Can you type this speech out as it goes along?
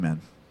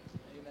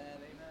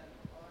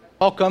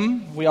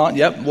Welcome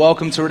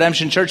to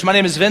Redemption Church. My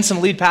name is Vince. I'm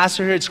the lead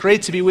pastor here. It's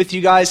great to be with you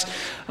guys.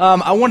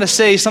 I want to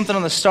say something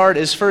on the start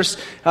is first,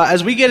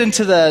 as we get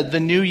into the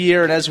new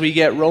year and as we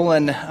get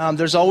rolling,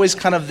 there's always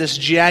kind of this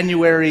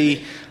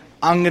January,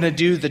 I'm going to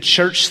do the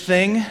church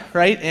thing,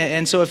 right?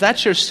 And so if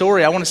that's your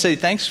story, I want to say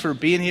thanks for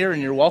being here and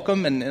you're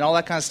welcome and all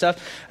that kind of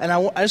stuff. And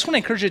I just want to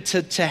encourage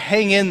you to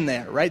hang in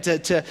there, right?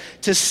 To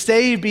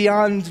stay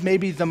beyond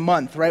maybe the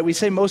month, right? We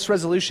say most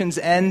resolutions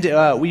end,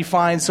 we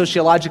find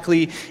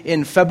sociologically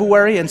in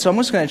February. And so I'm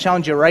just going to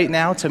challenge you right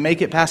now to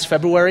make it past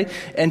February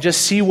and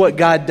just see what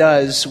God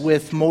does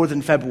with more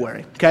than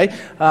February, okay?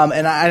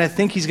 And I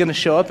think he's going to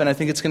show up and I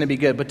think it's going to be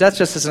good. But that's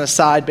just as an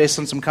aside based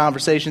on some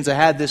conversations I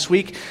had this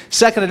week.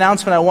 Second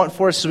announcement I want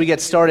for us as we get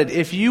started.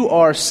 If you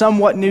are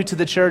somewhat new to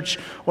the church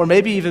or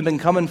maybe even been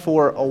coming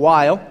for a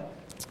while,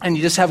 and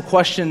you just have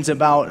questions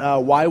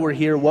about why we're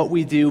here, what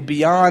we do,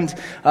 beyond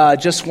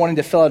just wanting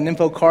to fill out an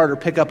info card or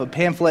pick up a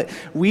pamphlet,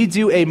 we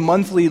do a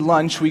monthly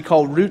lunch we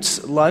call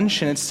Roots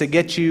Lunch, and it's to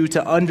get you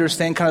to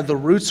understand kind of the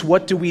roots.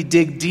 What do we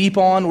dig deep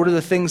on? What are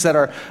the things that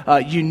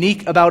are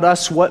unique about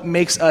us? What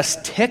makes us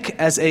tick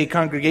as a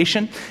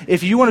congregation?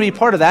 If you want to be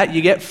part of that,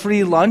 you get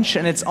free lunch,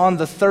 and it's on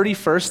the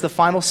 31st, the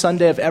final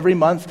Sunday of every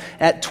month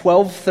at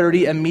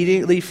 12:30,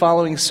 immediately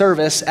following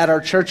service at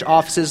our church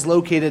offices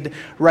located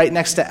right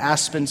next to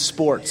Aspen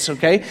Sports.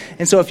 Okay?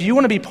 And so if you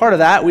want to be part of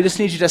that, we just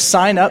need you to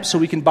sign up so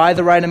we can buy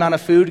the right amount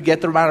of food,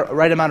 get the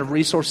right amount of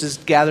resources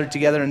gathered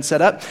together and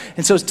set up.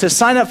 And so to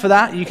sign up for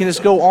that, you can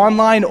just go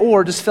online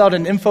or just fill out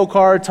an info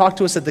card, talk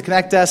to us at the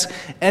Connect desk,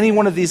 any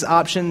one of these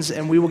options,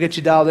 and we will get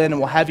you dialed in and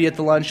we'll have you at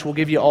the lunch. We'll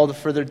give you all the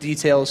further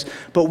details.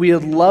 But we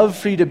would love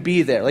for you to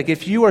be there. Like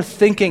if you are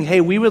thinking,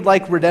 hey, we would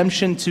like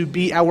Redemption to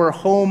be our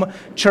home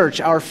church,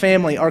 our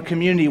family, our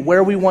community,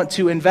 where we want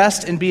to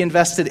invest and be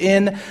invested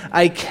in,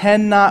 I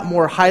cannot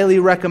more highly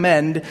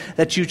recommend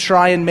that you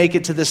try and make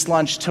it to this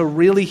lunch to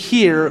really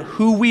hear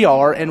who we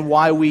are and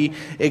why we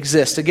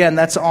exist. Again,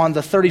 that's on the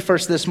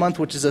 31st this month,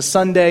 which is a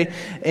Sunday,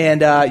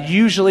 and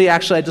usually,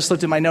 actually, I just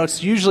looked at my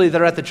notes, usually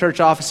they're at the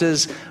church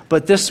offices,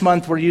 but this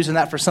month we're using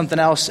that for something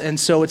else, and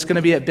so it's going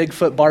to be at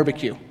Bigfoot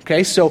Barbecue,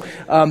 okay? So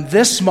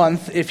this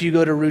month, if you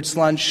go to Roots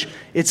Lunch,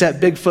 it's at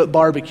Bigfoot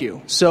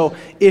Barbecue. So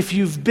if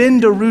you've been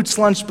to Roots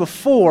Lunch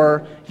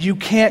before, you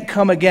can't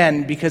come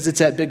again because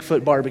it's at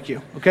Bigfoot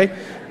Barbecue, okay?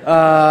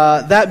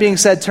 That being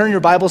said, turn your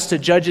Bibles to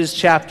Judges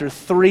chapter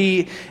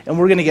 3, and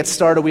we're going to get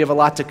started. We have a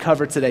lot to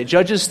cover today.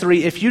 Judges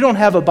 3, if you don't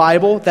have a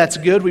Bible, that's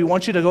good. We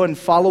want you to go ahead and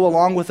follow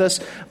along with us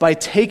by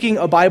taking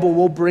a Bible.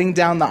 We'll bring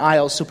down the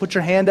aisles. So put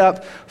your hand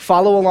up,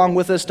 follow along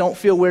with us. Don't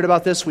feel weird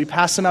about this. We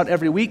pass them out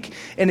every week,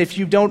 and if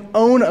you don't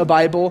own a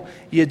Bible,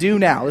 you do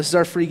now. This is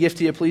our free gift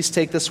to you. Please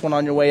take this one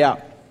on your way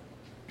out.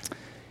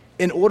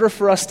 In order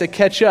for us to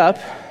catch up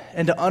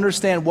and to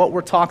understand what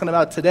we're talking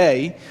about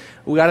today,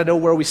 we got to know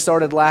where we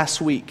started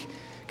last week.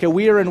 Okay,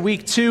 we are in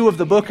week 2 of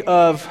the book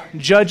of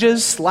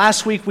Judges.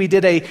 Last week we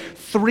did a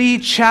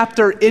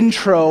 3-chapter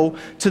intro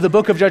to the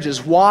book of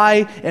Judges.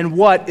 Why and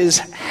what is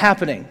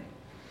happening?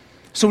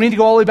 So we need to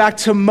go all the way back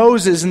to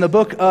Moses in the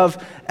book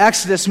of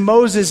Exodus.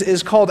 Moses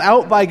is called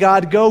out by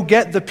God, go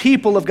get the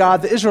people of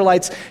God, the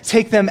Israelites,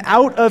 take them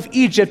out of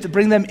Egypt,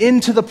 bring them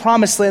into the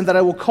promised land that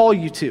I will call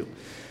you to.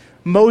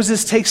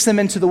 Moses takes them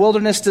into the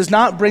wilderness, does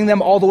not bring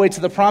them all the way to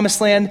the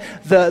promised land.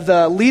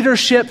 The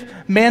leadership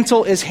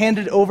mantle is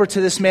handed over to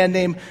this man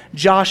named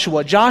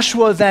Joshua.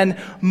 Joshua then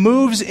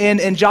moves in,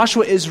 and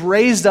Joshua is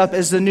raised up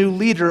as the new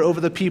leader over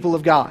the people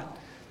of God.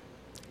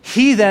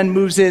 He then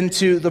moves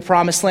into the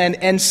promised land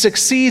and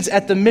succeeds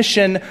at the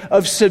mission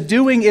of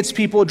subduing its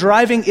people,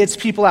 driving its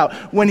people out.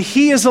 When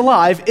he is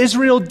alive,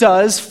 Israel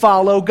does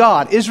follow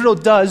God. Israel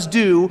does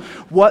do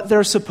what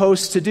they're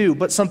supposed to do.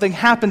 But something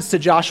happens to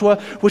Joshua,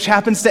 which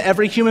happens to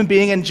every human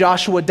being, and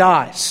Joshua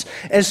dies.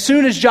 As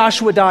soon as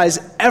Joshua dies,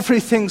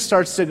 everything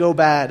starts to go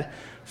bad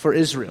for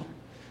Israel.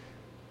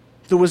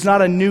 There was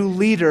not a new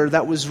leader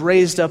that was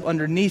raised up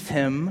underneath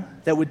him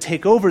that would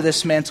take over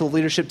this mantle of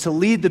leadership to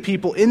lead the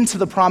people into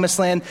the promised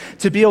land,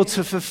 to be able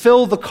to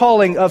fulfill the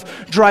calling of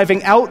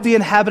driving out the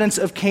inhabitants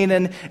of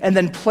Canaan and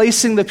then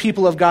placing the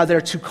people of God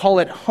there to call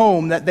it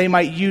home, that they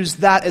might use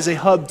that as a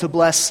hub to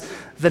bless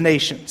the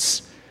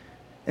nations.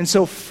 And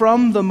so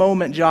from the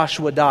moment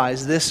Joshua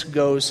dies, this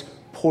goes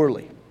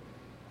poorly.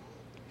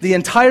 The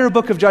entire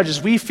book of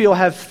Judges, we feel,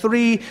 have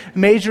 3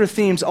 major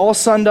themes, all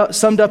summed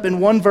up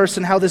in one verse,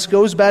 and how this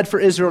goes bad for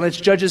Israel. And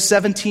it's Judges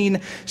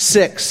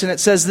 17:6. And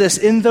it says this,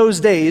 in those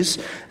days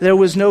there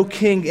was no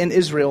king in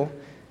Israel,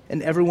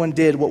 and everyone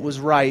did what was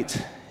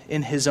right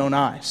in his own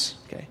eyes.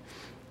 Okay.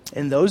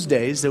 In those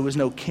days there was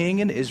no king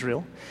in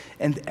Israel,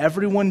 and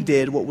everyone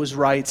did what was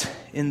right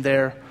in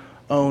their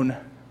own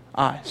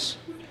eyes.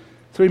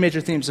 3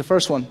 major themes. The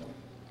first one,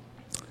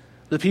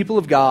 the people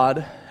of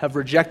God have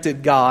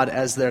rejected God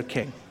as their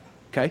king.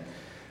 Okay?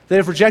 They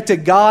have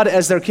rejected God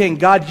as their king.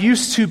 God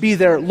used to be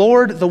their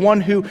Lord, the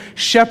one who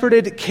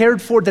shepherded,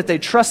 cared for, that they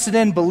trusted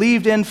in,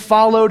 believed in,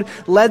 followed,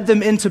 led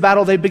them into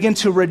battle. They begin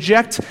to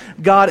reject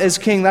God as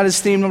king. That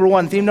is theme number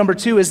one. Theme number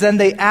two is then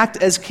they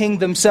act as king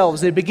themselves.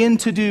 They begin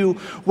to do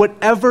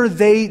whatever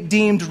they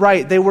deemed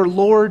right. They were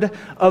Lord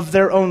of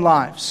their own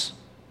lives.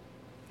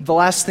 The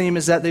last theme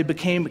is that they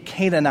became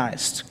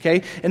Canaanized,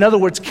 okay? In other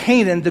words,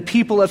 Canaan, the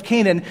people of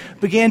Canaan,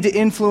 began to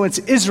influence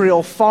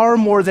Israel far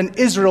more than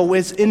Israel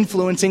was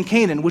influencing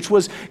Canaan, which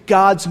was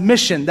God's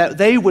mission, that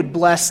they would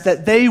bless,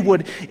 that they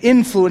would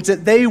influence,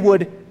 that they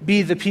would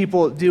be the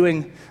people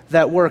doing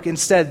that work.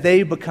 Instead,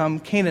 they become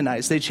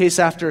Canaanized. They chase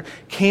after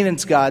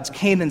Canaan's gods,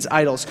 Canaan's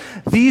idols.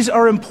 These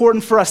are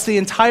important for us. The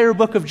entire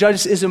book of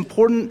Judges is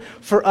important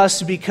for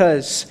us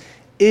because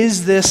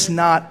is this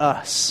not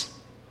us?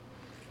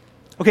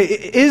 Okay,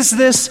 is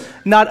this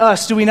not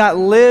us? Do we not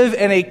live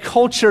in a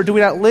culture, do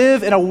we not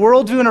live in a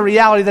worldview and a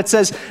reality that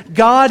says,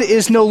 God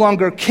is no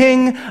longer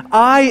king,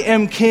 I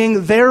am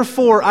king,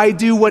 therefore I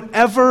do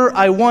whatever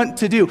I want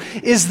to do?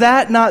 Is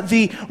that not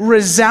the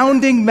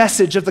resounding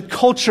message of the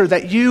culture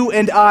that you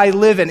and I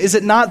live in? Is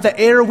it not the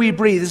air we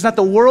breathe? Is it not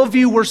the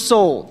worldview we're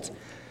sold?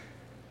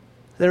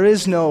 There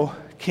is no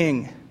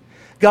king.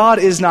 God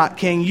is not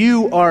king,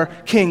 you are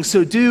king,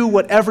 so do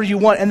whatever you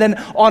want. And then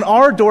on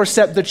our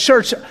doorstep, the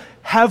church,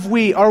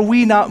 are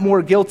we not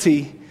more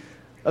guilty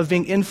of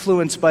being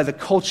influenced by the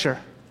culture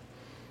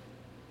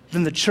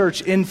than the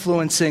church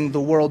influencing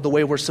the world the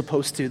way we're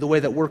supposed to, the way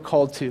that we're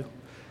called to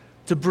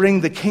bring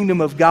the kingdom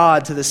of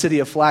God to the city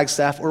of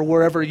Flagstaff or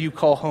wherever you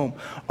call home?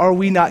 Are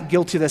we not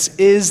guilty of this?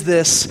 Is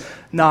this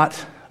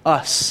not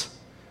us?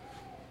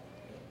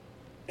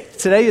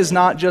 Today is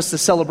not just a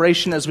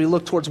celebration as we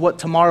look towards what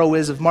tomorrow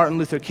is of Martin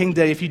Luther King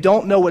Day. If you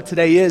don't know what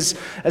today is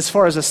as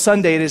far as a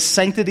Sunday, it is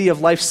Sanctity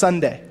of Life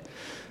Sunday.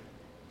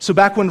 So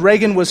back when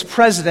Reagan was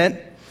president,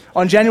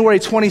 on January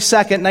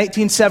 22nd,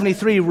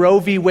 1973,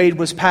 Roe v. Wade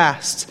was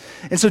passed.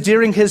 And so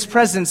during his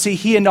presidency,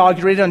 he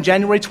inaugurated on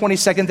January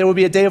 22nd, there will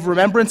be a day of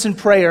remembrance and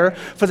prayer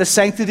for the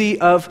sanctity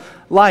of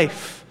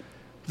life.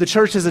 The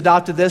church has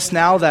adopted this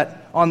now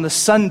that on the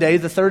Sunday,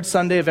 the third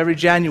Sunday of every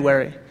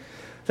January,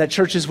 that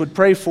churches would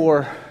pray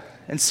for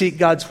and seek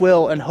God's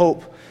will and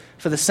hope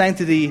for the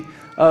sanctity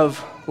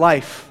of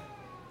life.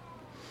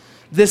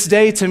 This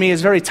day, to me,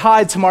 is very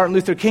tied to Martin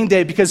Luther King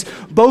Day because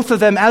both of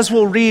them, as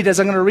we'll read, as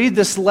I'm going to read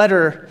this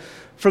letter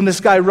from this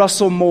guy,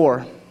 Russell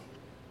Moore.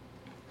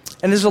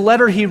 And there's a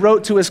letter he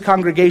wrote to his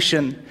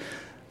congregation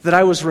that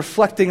I was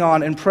reflecting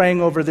on and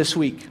praying over this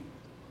week.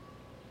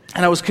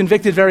 And I was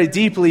convicted very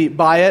deeply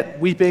by it,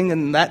 weeping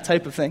and that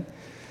type of thing.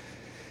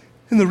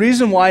 And the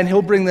reason why, and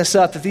he'll bring this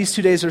up, that these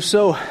 2 days are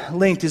so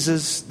linked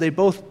is they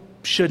both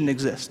shouldn't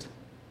exist.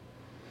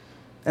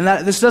 And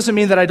this doesn't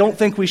mean that I don't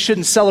think we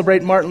shouldn't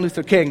celebrate Martin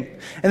Luther King.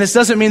 And this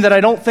doesn't mean that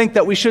I don't think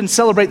that we shouldn't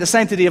celebrate the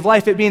sanctity of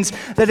life. It means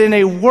that in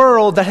a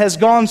world that has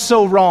gone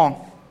so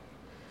wrong,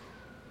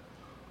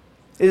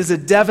 it is a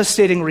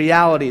devastating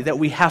reality that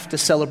we have to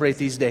celebrate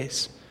these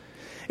days.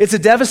 It's a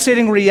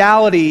devastating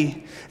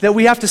reality that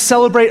we have to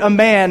celebrate a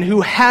man who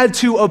had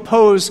to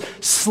oppose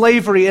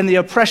slavery and the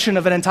oppression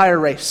of an entire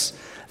race.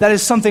 That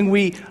is something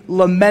we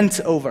lament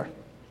over.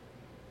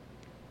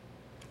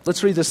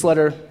 Let's read this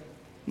letter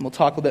and we'll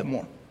talk a bit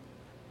more.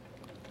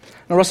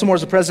 Now, Russell Moore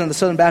is the president of the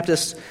Southern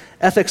Baptist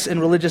Ethics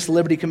and Religious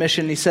Liberty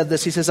Commission. He said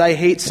this. He says, I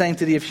hate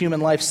Sanctity of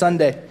Human Life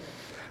Sunday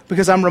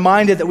because I'm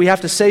reminded that we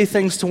have to say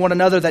things to one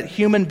another that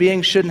human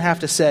beings shouldn't have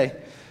to say.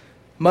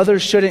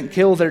 Mothers shouldn't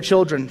kill their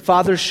children.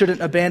 Fathers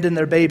shouldn't abandon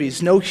their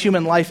babies. No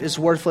human life is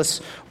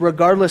worthless,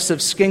 regardless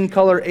of skin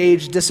color,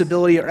 age,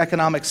 disability, or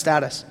economic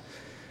status.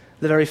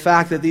 The very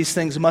fact that these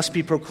things must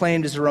be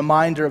proclaimed is a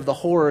reminder of the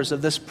horrors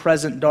of this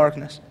present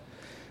darkness.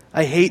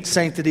 I hate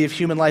Sanctity of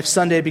Human Life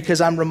Sunday because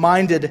I'm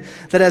reminded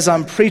that as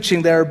I'm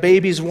preaching, there are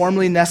babies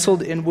warmly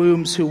nestled in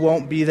wombs who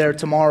won't be there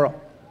tomorrow.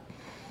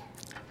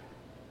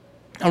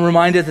 I'm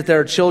reminded that there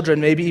are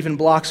children, maybe even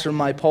blocks from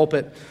my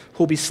pulpit, who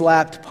will be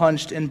slapped,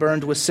 punched, and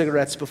burned with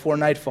cigarettes before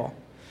nightfall.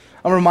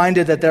 I'm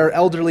reminded that there are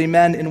elderly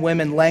men and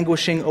women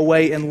languishing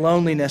away in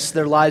loneliness,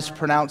 their lives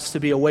pronounced to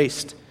be a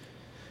waste.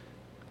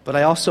 But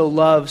I also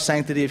love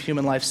Sanctity of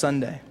Human Life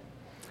Sunday.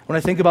 When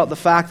I think about the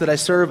fact that I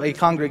serve a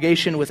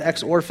congregation with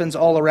ex-orphans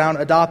all around,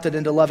 adopted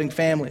into loving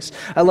families,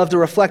 I love to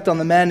reflect on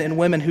the men and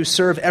women who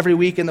serve every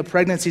week in the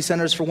pregnancy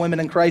centers for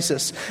women in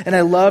crisis. And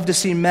I love to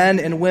see men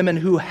and women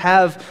who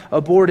have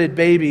aborted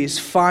babies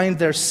find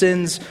their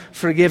sins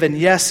forgiven.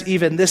 Yes,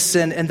 even this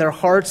sin, and their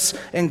hearts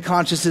and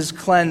consciences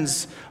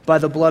cleansed by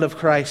the blood of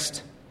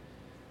Christ.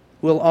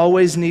 We'll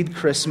always need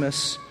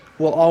Christmas.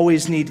 We'll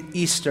always need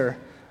Easter.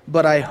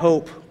 But I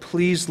hope,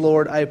 please,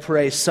 Lord, I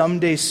pray,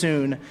 someday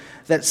soon,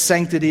 that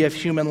Sanctity of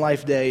Human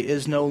Life Day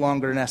is no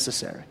longer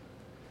necessary.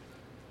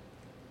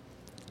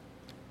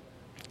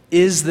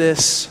 Is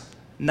this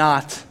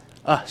not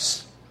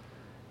us?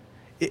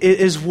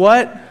 Is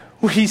what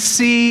we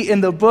see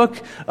in the book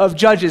of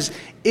Judges.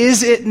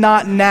 Is it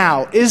not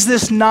now? Is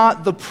this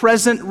not the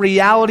present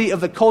reality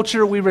of the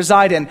culture we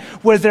reside in,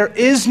 where there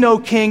is no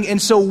king,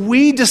 and so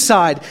we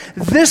decide,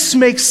 this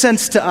makes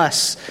sense to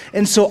us,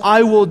 and so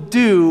I will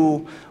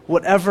do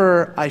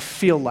whatever I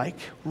feel like,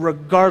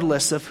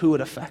 regardless of who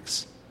it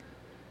affects?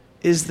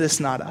 Is this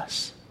not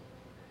us?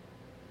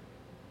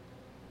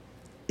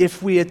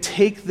 If we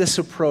take this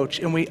approach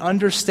and we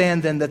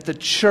understand then that the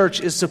church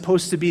is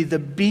supposed to be the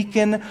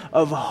beacon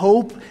of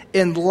hope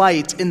and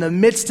light in the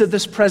midst of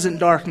this present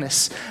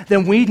darkness,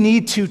 then we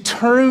need to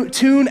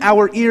tune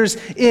our ears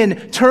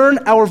in, turn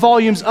our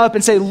volumes up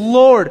and say,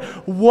 Lord,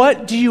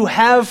 what do you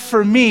have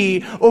for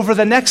me over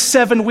the next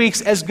 7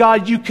 weeks as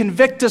God, you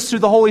convict us through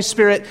the Holy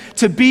Spirit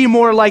to be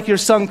more like your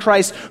Son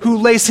Christ, who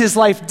lays his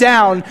life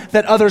down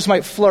that others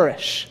might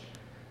flourish.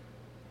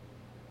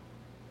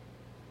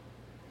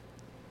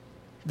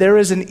 There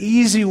is an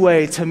easy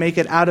way to make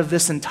it out of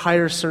this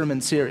entire sermon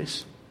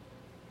series.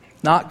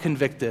 Not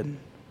convicted,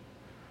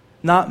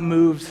 not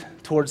moved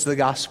towards the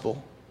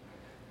gospel,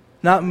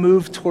 not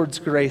moved towards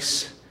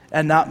grace,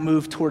 and not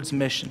moved towards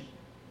mission.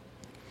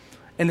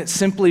 And it's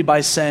simply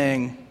by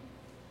saying,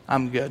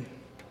 I'm good.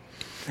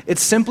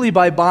 It's simply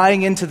by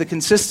buying into the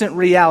consistent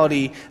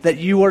reality that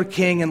you are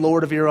king and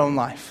Lord of your own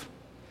life.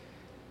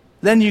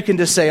 Then you can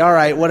just say, all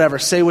right, whatever,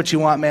 say what you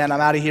want, man.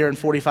 I'm out of here in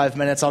 45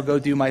 minutes. I'll go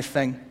do my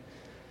thing.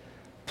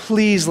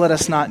 Please let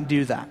us not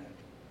do that.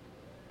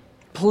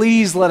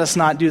 Please let us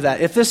not do that.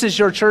 If this is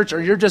your church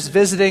or you're just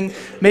visiting,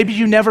 maybe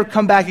you never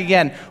come back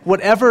again.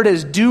 Whatever it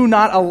is, do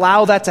not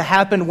allow that to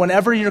happen.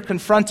 Whenever you're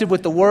confronted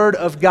with the Word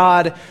of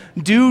God,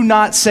 do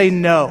not say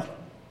no.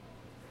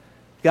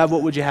 God,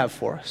 what would you have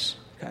for us?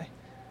 Okay.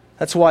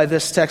 That's why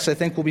this text, I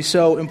think, will be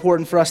so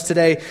important for us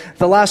today.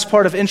 The last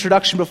part of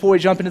introduction before we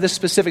jump into this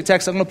specific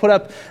text, I'm going to put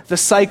up the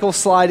cycle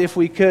slide if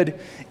we could.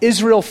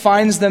 Israel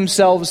finds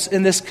themselves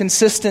in this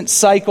consistent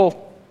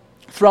cycle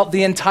throughout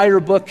the entire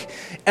book.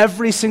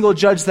 Every single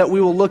judge that we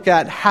will look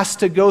at has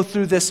to go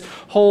through this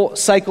whole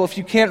cycle. If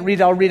you can't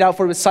read, I'll read out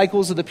for you.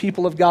 Cycles of the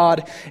people of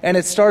God. And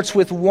it starts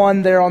with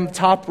 1 there on the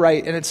top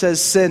right, and it says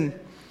sin.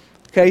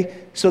 Okay,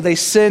 so they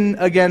sin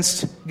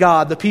against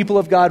God. The people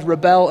of God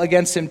rebel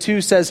against him.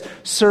 2 says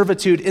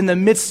servitude. In the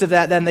midst of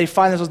that, then they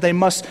find themselves, they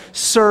must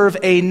serve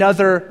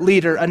another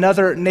leader,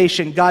 another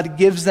nation. God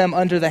gives them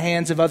under the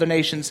hands of other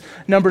nations.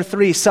 Number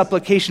 3,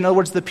 supplication. In other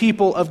words, the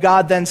people of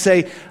God then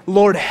say,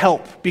 Lord,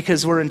 help,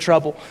 because we're in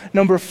trouble.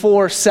 Number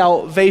 4,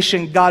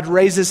 salvation. God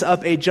raises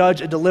up a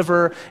judge, a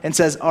deliverer, and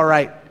says, all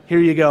right, here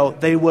you go.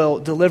 They will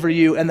deliver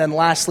you. And then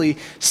lastly,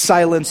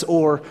 silence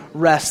or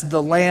rest.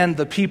 The land,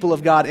 the people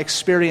of God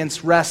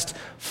experience rest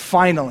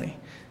finally.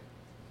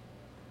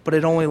 But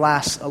it only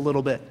lasts a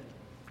little bit.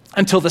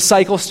 Until the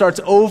cycle starts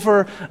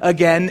over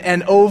again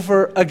and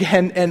over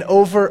again and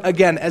over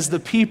again as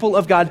the people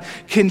of God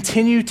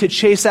continue to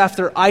chase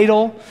after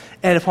idol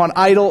and upon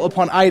idol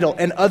upon idol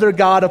and other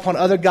god upon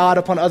other god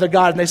upon other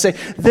god. And they say,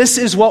 this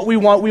is what we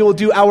want. We will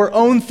do our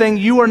own thing.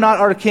 You are not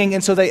our king.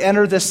 And so they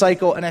enter this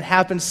cycle, and it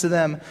happens to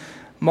them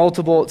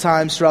multiple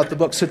times throughout the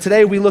book. So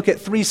today we look at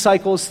 3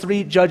 cycles,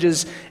 3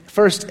 judges.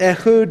 First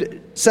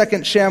Ehud,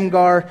 second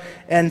Shamgar,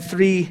 and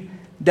 3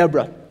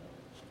 Deborah.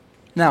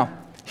 Now,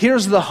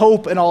 here's the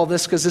hope in all of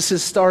this, because this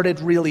has started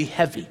really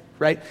heavy,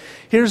 right?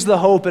 Here's the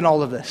hope in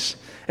all of this,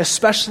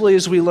 especially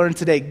as we learn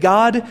today.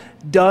 God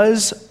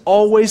does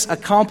always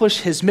accomplish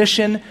his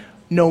mission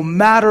no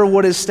matter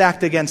what is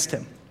stacked against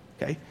him,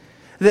 okay?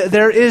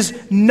 There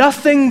is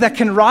nothing that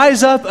can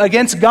rise up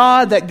against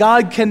God that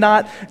God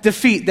cannot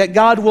defeat, that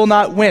God will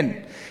not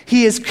win.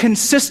 He is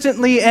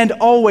consistently and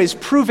always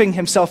proving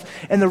himself.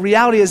 And the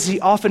reality is he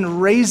often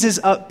raises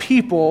up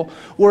people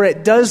where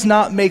it does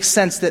not make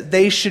sense that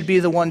they should be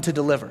the one to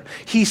deliver.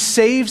 He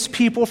saves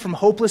people from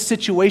hopeless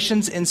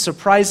situations in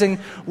surprising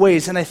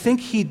ways. And I think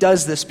he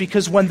does this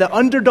because when the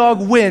underdog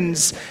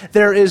wins,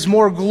 there is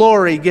more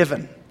glory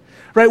given.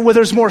 Right? Where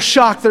there's more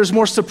shock, there's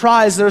more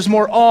surprise, there's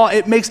more awe.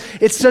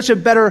 It's such a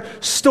better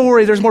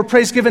story. There's more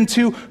praise given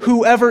to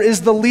whoever is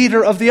the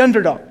leader of the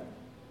underdog.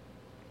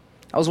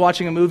 I was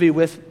watching a movie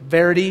with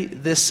Verity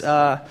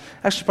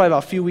actually probably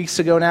about a few weeks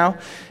ago now.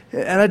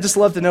 And I'd just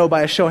love to know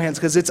by a show of hands,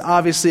 because it's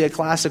obviously a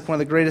classic, one of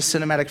the greatest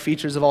cinematic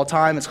features of all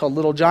time. It's called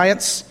Little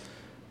Giants.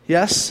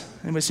 Yes?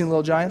 Anybody seen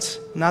Little Giants?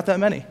 Not that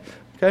many.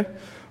 Okay?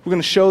 We're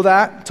going to show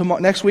that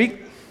next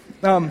week.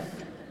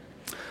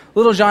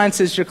 Little Giants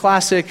is your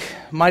classic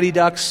Mighty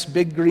Ducks,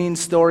 Big Green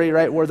story,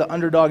 right, where the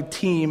underdog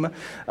team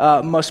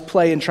must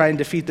play and try and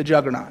defeat the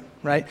juggernaut,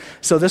 right?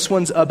 So this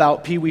one's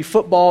about Pee Wee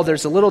football.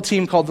 There's a little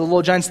team called the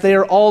Little Giants. They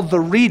are all the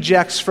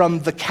rejects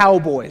from the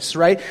Cowboys,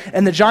 right?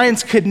 And the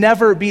Giants could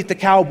never beat the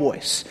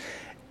Cowboys,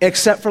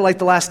 except for like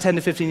the last 10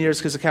 to 15 years,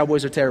 because the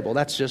Cowboys are terrible.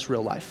 That's just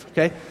real life,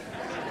 okay?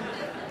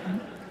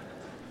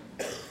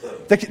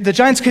 The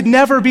Giants could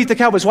never beat the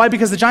Cowboys. Why?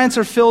 Because the Giants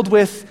are filled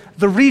with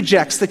the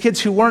rejects, the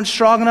kids who weren't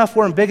strong enough,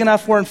 weren't big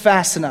enough, weren't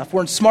fast enough,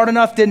 weren't smart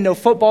enough, didn't know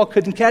football,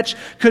 couldn't catch,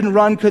 couldn't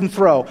run, couldn't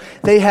throw.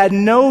 They had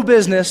no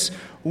business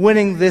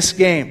winning this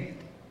game.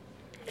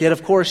 Yet,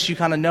 of course, you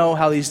kind of know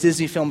how these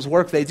Disney films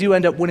work. They do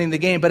end up winning the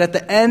game. But at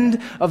the end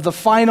of the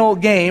final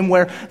game,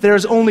 where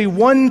there's only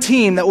one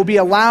team that will be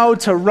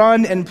allowed to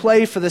run and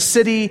play for the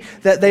city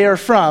that they are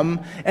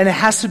from, and it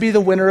has to be the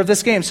winner of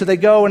this game. So they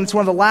go, and it's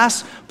one of the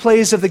last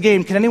plays of the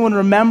game. Can anyone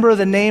remember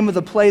the name of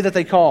the play that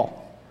they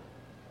call?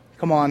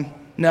 Come on.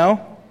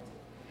 No?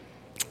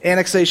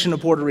 Annexation of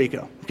Puerto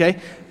Rico.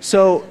 Okay?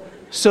 So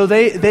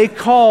they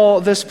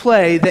call this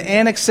play the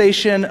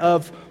Annexation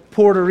of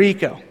Puerto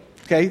Rico.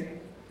 Okay?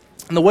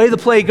 And the way the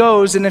play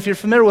goes, and if you're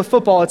familiar with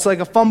football, it's like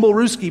a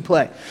fumble-rooski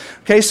play.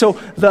 Okay, so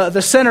the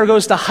center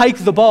goes to hike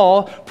the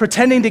ball,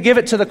 pretending to give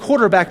it to the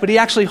quarterback, but he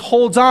actually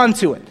holds on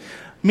to it.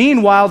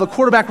 Meanwhile, the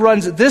quarterback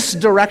runs this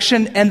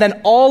direction, and then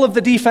all of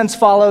the defense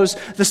follows.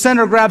 The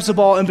center grabs the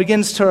ball and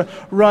begins to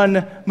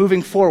run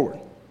moving forward.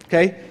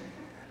 Okay?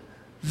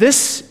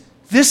 This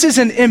is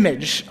an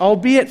image,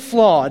 albeit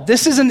flawed.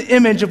 This is an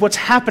image of what's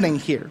happening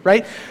here,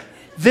 right?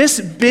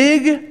 This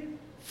big,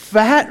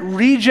 fat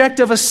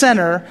reject of a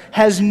center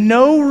has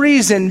no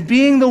reason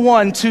being the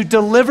one to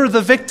deliver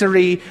the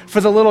victory for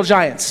the little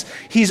giants.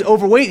 He's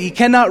overweight. He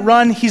cannot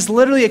run. He's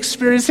literally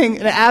experiencing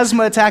an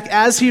asthma attack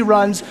as he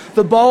runs.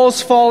 The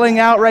ball's falling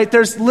out, right?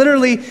 There's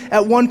literally,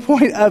 at one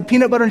point, a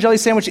peanut butter and jelly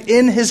sandwich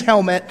in his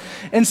helmet.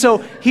 And so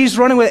he's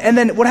running with it. And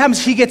then what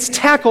happens? He gets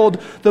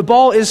tackled. The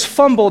ball is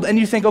fumbled. And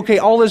you think, okay,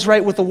 all is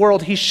right with the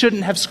world. He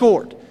shouldn't have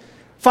scored.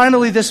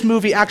 Finally, this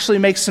movie actually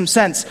makes some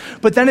sense.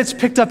 But then it's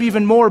picked up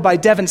even more by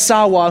Devon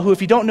Sawa, who,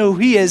 if you don't know who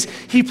he is,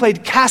 he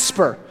played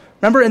Casper.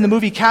 Remember in the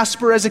movie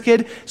Casper as a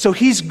kid? So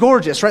he's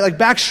gorgeous, right? Like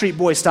Backstreet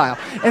Boy style.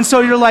 And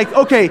so you're like,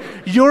 okay,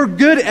 you're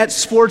good at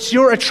sports,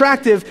 you're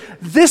attractive.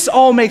 This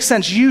all makes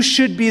sense. You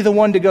should be the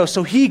one to go.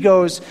 So he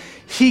goes,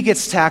 he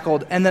gets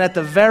tackled, and then at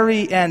the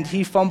very end,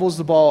 he fumbles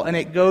the ball, and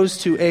it goes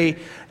to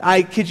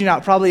I kid you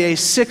not, probably a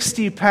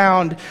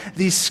 60-pound,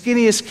 the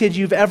skinniest kid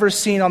you've ever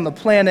seen on the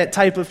planet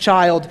type of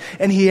child,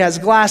 and he has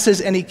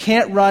glasses, and he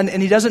can't run,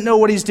 and he doesn't know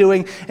what he's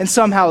doing, and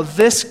somehow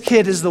this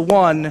kid is the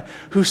one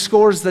who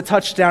scores the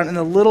touchdown, and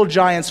the little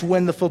giants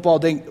win the football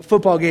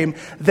game.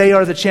 They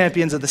are the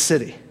champions of the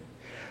city.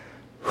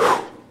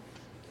 Whew.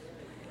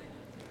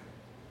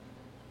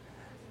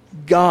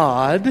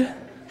 God,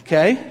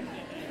 okay?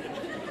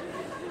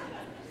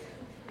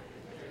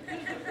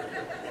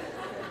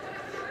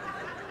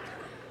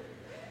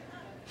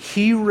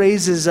 He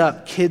raises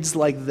up kids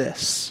like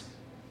this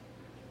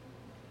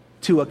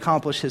to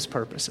accomplish his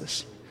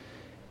purposes.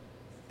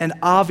 And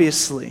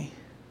obviously,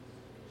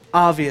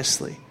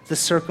 the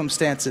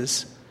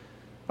circumstances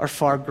are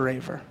far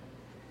graver.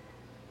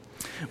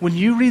 When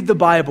you read the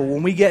Bible,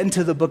 when we get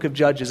into the book of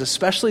Judges,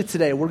 especially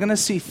today, we're going to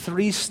see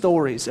 3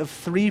 stories of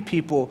 3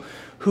 people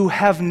who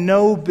have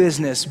no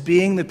business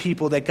being the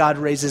people that God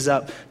raises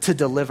up to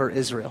deliver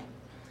Israel.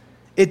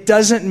 It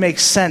doesn't make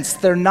sense.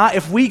 They're not,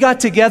 if we got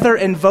together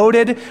and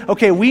voted,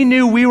 okay, we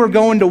knew we were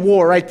going to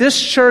war, right? This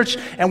church,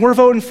 and we're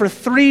voting for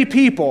 3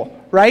 people,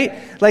 right?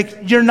 Like,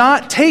 you're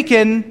not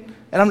taking,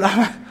 and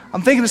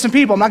I'm thinking of some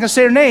people, I'm not going to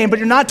say their name, but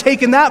you're not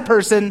taking that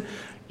person,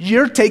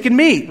 you're taking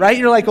me, right?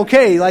 You're like,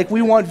 okay, like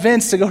we want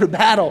Vince to go to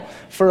battle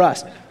for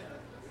us.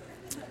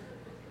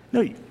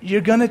 No,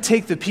 you're going to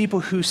take the people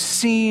who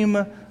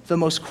seem the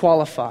most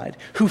qualified,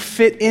 who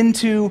fit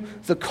into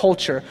the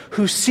culture,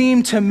 who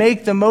seem to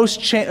make the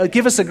most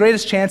give us the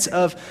greatest chance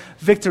of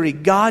victory.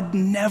 God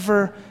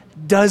never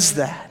does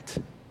that.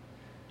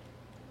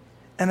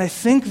 And I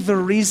think the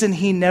reason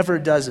he never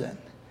does it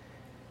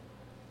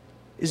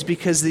is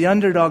because the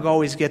underdog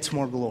always gets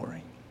more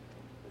glory.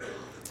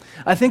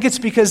 I think it's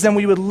because then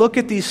we would look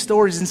at these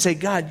stories and say,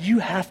 God, you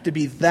have to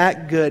be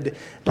that good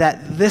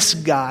that this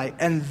guy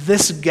and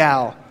this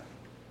gal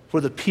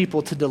were the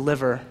people to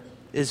deliver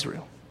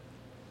Israel.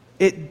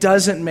 It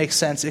doesn't make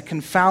sense. It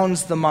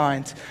confounds the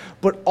mind.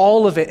 But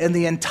all of it and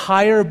the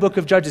entire book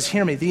of Judges,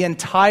 hear me, the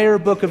entire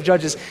book of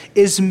Judges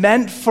is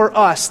meant for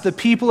us, the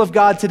people of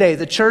God today,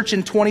 the church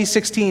in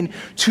 2016,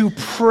 to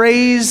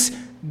praise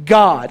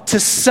God, to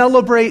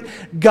celebrate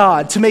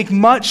God, to make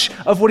much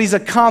of what he's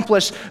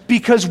accomplished,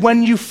 because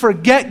when you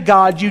forget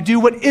God, you do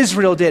what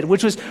Israel did,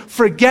 which was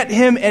forget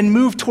him and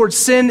move towards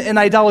sin and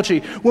idolatry.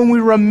 When we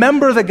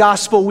remember the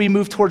gospel, we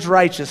move towards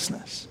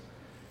righteousness.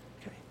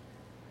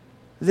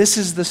 This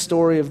is the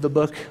story of the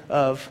book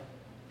of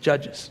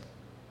Judges.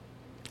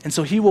 And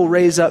so he will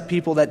raise up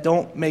people that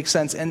don't make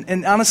sense.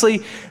 And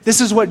honestly,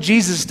 this is what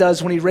Jesus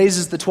does when he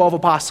raises the 12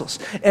 apostles.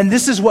 And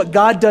this is what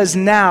God does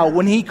now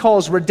when he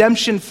calls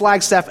Redemption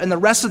Flagstaff and the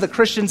rest of the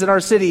Christians in our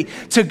city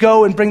to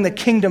go and bring the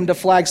kingdom to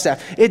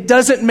Flagstaff. It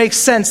doesn't make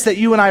sense that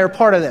you and I are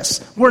part of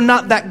this. We're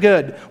not that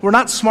good. We're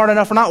not smart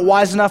enough. We're not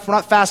wise enough. We're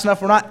not fast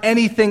enough. We're not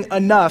anything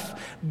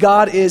enough.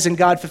 God is, and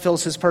God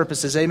fulfills his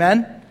purposes.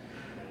 Amen?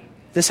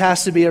 This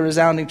has to be a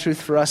resounding truth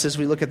for us as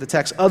we look at the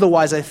text.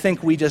 Otherwise, I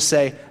think we just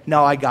say,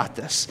 no, I got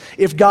this.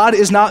 If God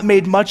is not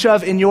made much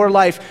of in your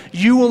life,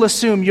 you will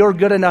assume you're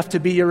good enough to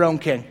be your own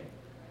king.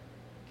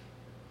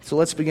 So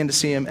let's begin to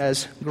see him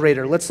as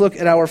greater. Let's look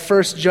at our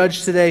first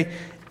judge today,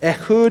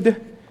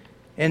 Ehud,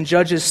 in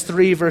Judges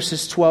 3,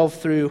 verses 12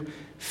 through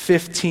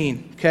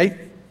 15.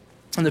 Okay?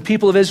 And the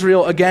people of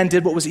Israel again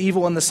did what was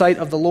evil in the sight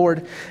of the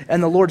Lord.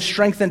 And the Lord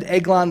strengthened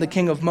Eglon, the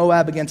king of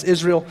Moab, against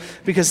Israel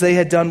because they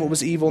had done what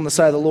was evil in the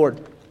sight of the Lord.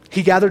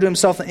 He gathered to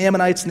himself the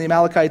Ammonites and the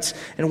Amalekites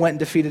and went and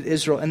defeated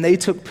Israel. And they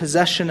took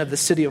possession of the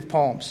city of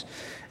palms.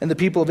 And the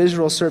people of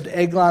Israel served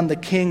Eglon, the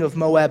king of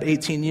Moab,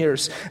 18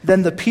 years.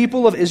 Then the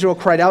people of Israel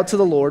cried out to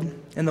the Lord,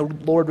 and the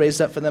Lord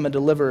raised up for them a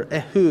deliverer,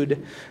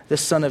 Ehud, the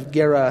son of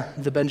Gera,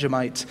 the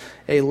Benjamite,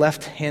 a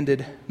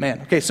left-handed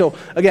man. Okay, so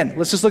again,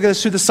 let's just look at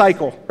this through the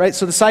cycle, right?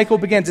 So the cycle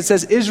begins. It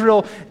says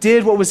Israel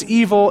did what was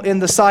evil in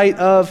the sight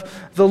of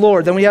the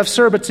Lord. Then we have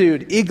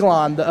servitude.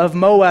 Eglon of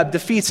Moab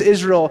defeats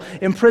Israel,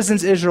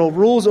 imprisons Israel,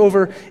 rules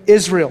over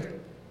Israel.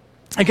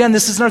 Again,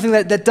 this is nothing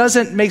that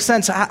doesn't make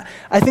sense.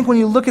 I think when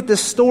you look at this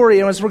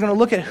story, and as we're going to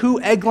look at who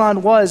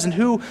Eglon was and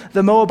who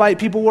the Moabite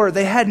people were,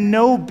 they had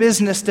no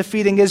business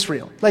defeating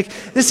Israel. Like,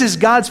 this is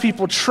God's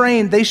people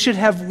trained. They should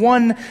have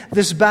won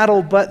this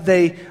battle, but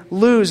they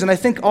lose. And I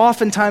think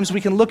oftentimes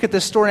we can look at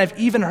this story, and I've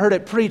even heard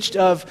it preached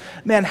of,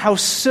 man, how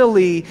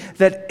silly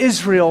that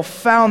Israel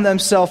found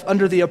themselves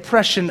under the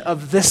oppression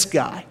of this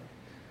guy.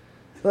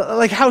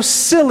 Like, how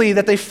silly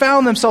that they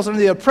found themselves under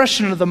the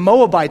oppression of the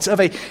Moabites, of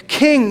a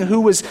king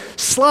who was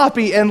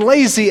sloppy and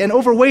lazy and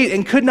overweight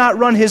and could not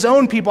run his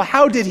own people.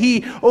 How did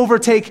he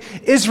overtake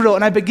Israel?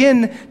 And I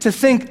begin to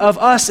think of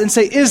us and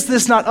say, is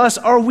this not us?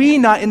 Are we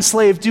not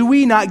enslaved? Do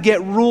we not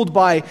get ruled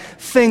by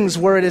things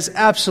where it is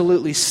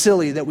absolutely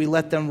silly that we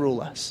let them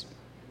rule us?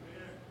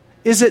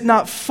 Is it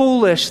not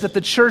foolish that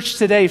the church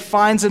today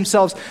finds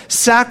themselves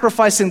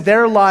sacrificing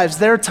their lives,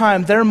 their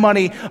time, their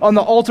money on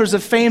the altars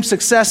of fame,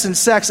 success, and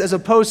sex as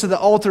opposed to the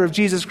altar of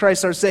Jesus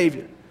Christ our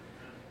Savior?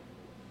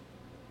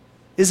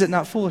 Is it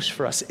not foolish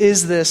for us?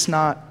 Is this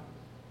not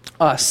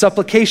us?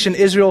 Supplication,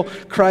 Israel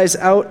cries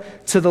out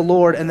to the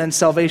Lord, and then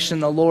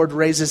salvation, the Lord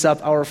raises up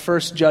our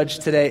first judge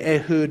today,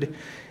 Ehud,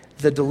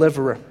 the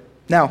deliverer.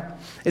 Now,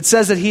 it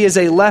says that he is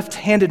a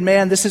left-handed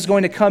man. This is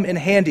going to come in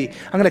handy.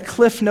 I'm going to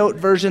cliff note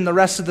version the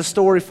rest of the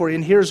story for you,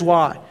 and here's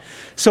why.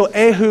 So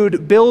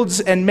Ehud builds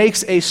and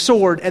makes a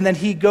sword, and then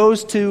he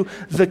goes to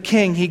the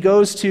king. He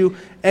goes to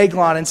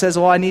Eglon and says,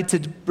 well, I need to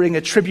bring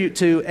a tribute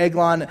to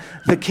Eglon,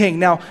 the king.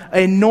 Now,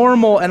 a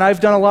normal, and I've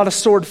done a lot of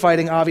sword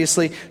fighting,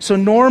 obviously, so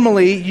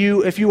normally,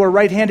 if you are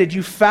right-handed,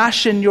 you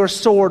fashion your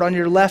sword on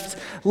your left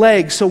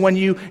leg, so when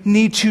you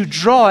need to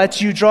draw it,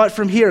 you draw it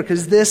from here,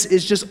 because this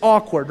is just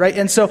awkward, right?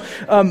 And so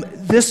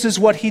this is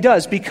what he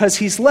does. Because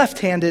he's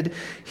left-handed,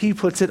 he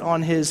puts it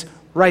on his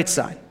right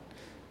side.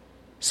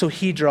 So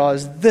he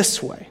draws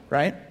this way,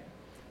 right?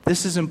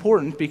 This is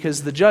important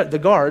because the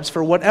guards,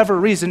 for whatever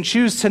reason,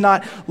 choose to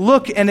not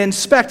look and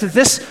inspect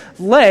this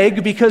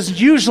leg because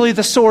usually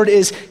the sword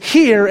is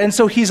here, and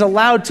so he's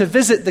allowed to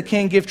visit the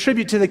king, give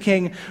tribute to the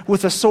king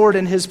with a sword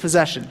in his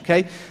possession,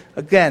 okay?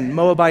 Again,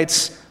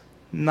 Moabites,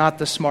 not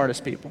the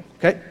smartest people,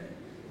 okay?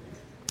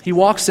 He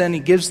walks in, he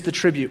gives the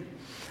tribute,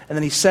 and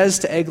then he says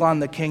to Eglon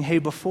the king, hey,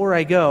 before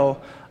I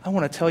go, I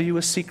want to tell you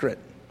a secret,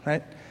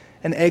 right?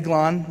 And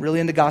Eglon, really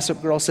into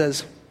Gossip Girl,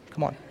 says,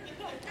 come on,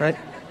 right?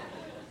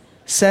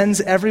 Sends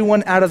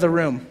everyone out of the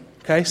room,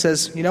 okay?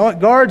 Says, you know what,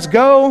 guards,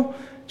 go,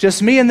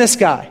 just me and this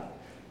guy.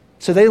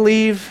 So they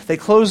leave, they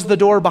close the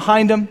door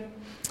behind them,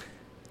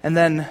 and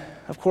then,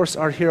 of course,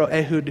 our hero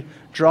Ehud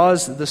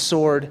draws the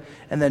sword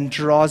and then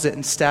draws it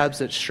and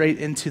stabs it straight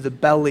into the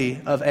belly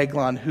of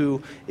Eglon,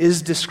 who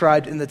is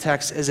described in the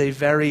text as a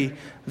very,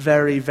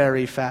 very,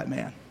 very fat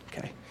man.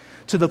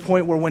 To the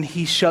point where when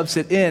he shoves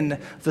it in,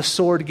 the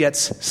sword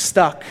gets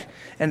stuck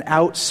and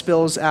out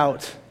spills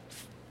out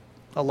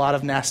a lot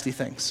of nasty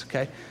things,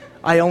 okay?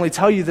 I only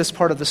tell you this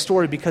part of the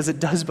story because it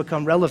does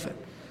become relevant.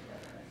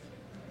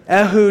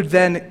 Ehud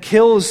then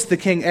kills the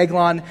king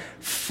Eglon,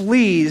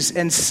 flees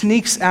and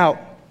sneaks out,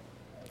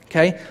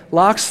 okay?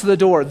 Locks the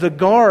door. The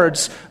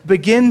guards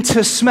begin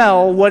to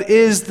smell what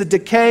is the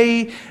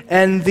decay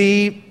and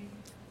the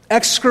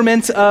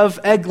excrement of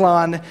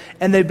Eglon,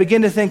 and they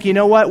begin to think, you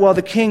know what? Well,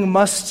 the king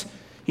must...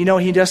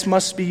 he just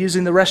must be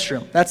using the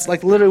restroom. That's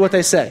like literally what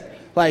they say.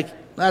 Like,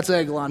 that's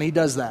Eglon, he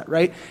does that,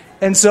 right?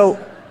 And so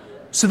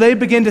they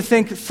begin to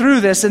think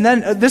through this, and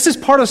then this is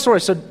part of the story,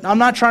 so I'm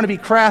not trying to be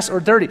crass or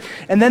dirty.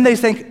 And then they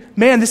think,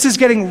 man, this is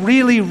getting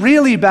really,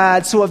 really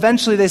bad, so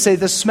eventually they say,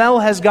 the smell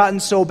has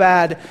gotten so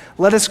bad,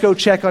 let us go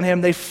check on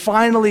him. They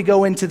finally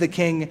go into the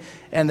king,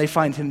 and they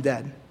find him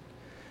dead.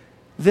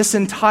 This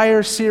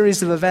entire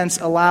series of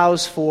events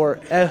allows for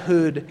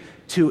Ehud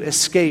to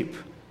escape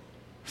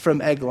from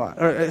Eglon,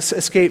 or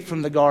escape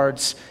from the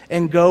guards,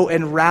 and go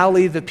and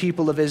rally the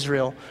people of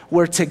Israel,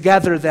 where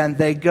together then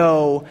they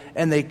go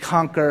and they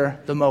conquer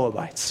the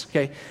Moabites.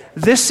 Okay,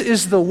 this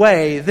is the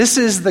way, this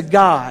is the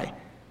guy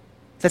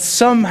that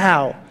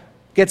somehow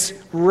gets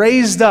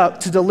raised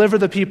up to deliver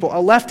the people.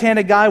 A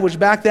left-handed guy, which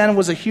back then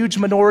was a huge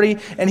minority,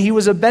 and he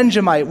was a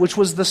Benjamite, which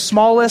was the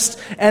smallest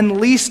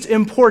and least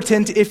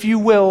important, if you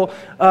will,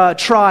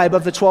 tribe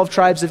of the 12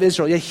 tribes of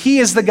Israel. Yet he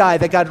is the guy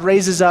that God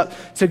raises up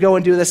to go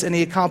and do this, and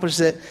he accomplishes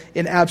it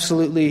in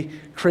absolutely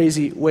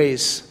crazy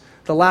ways.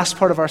 The last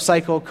part of our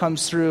cycle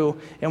comes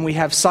through, and we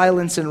have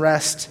silence and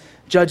rest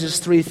Judges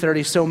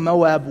 3:30, so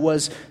Moab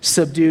was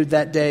subdued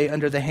that day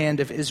under the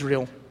hand of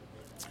Israel,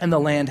 and the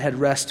land had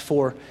rest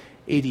for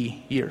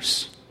 80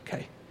 years.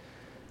 Okay.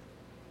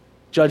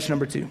 Judge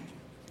number 2.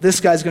 This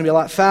guy's going to be a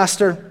lot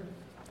faster.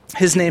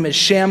 His name is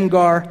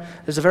Shamgar.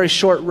 There's a very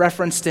short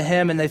reference to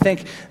him, and they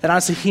think that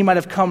honestly he might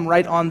have come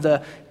right on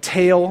the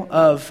tail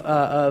of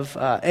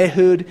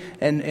Ehud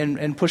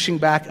and pushing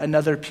back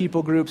another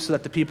people group so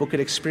that the people could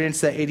experience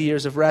that 80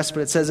 years of rest.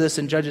 But it says this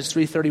in Judges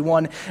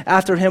 3:31.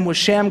 After him was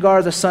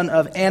Shamgar, the son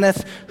of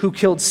Anath, who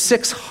killed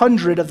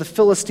 600 of the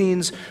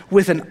Philistines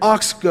with an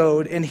ox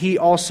goad, and he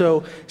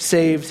also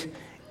saved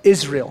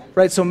Israel.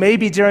 Right? So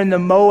maybe during the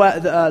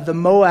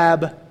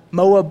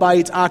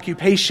Moabite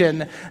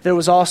occupation, there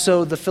was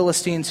also the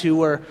Philistines who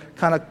were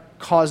kind of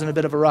causing a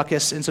bit of a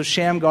ruckus, and so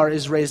Shamgar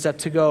is raised up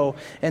to go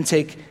and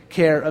take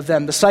care of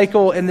them. The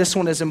cycle in this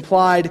one is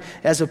implied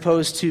as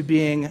opposed to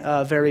being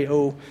very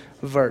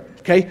overt.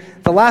 Okay,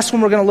 the last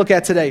one we're going to look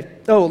at today.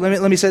 Oh,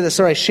 let me say this.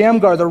 Sorry,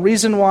 Shamgar. The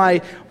reason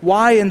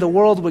why in the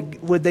world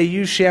would they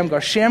use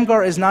Shamgar?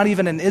 Shamgar is not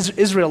even an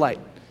Israelite.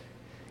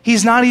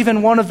 He's not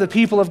even one of the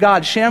people of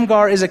God.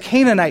 Shamgar is a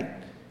Canaanite.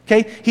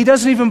 Okay? He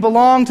doesn't even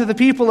belong to the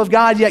people of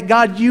God, yet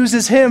God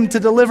uses him to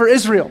deliver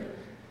Israel.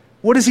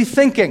 What is he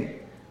thinking?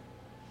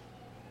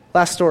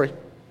 Last story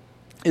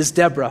is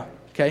Deborah.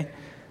 Okay?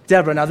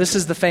 Deborah. Now, this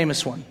is the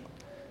famous one.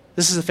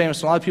 This is a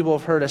famous one. A lot of people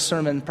have heard a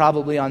sermon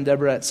probably on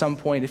Deborah at some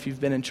point if you've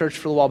been in church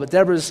for a while, but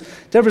Deborah's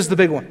the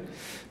big one.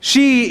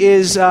 She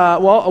is, a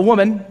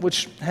woman,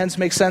 which hence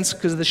makes sense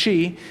because of the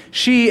she.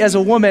 She, as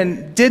a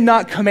woman, did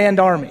not command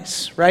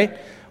armies, right?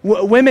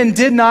 Women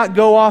did not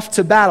go off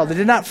to battle. They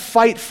did not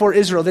fight for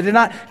Israel. They did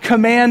not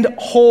command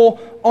whole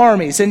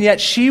armies. And yet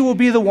she will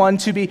be the one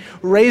to be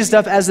raised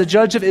up as the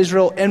judge of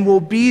Israel and will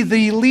be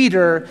the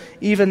leader,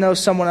 even though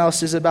someone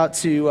else is about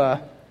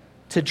to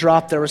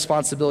drop their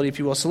responsibility, if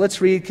you will. So let's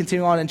read,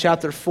 continue on in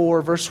chapter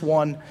 4, verse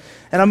 1.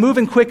 And I'm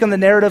moving quick on the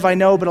narrative, I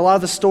know, but a lot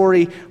of the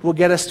story will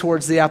get us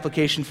towards the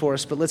application for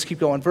us. But let's keep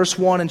going. Verse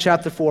 1 in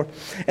chapter 4.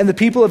 And the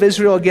people of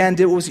Israel again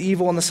did what was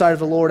evil in the sight of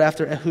the Lord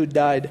after Ehud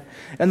died.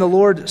 And the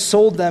Lord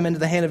sold them into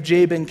the hand of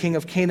Jabin, king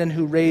of Canaan,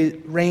 who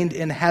reigned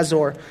in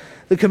Hazor.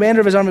 The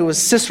commander of his army was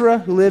Sisera,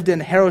 who lived in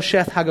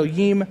Harosheth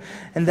Hagoyim.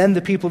 And then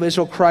the people of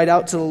Israel cried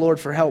out to the Lord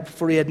for help,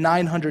 for he had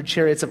 900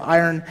 chariots of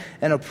iron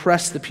and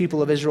oppressed the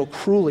people of Israel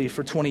cruelly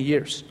for 20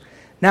 years.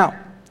 Now,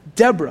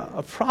 Deborah,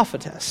 a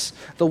prophetess,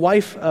 the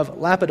wife of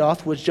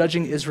Lapidoth, was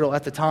judging Israel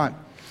at the time.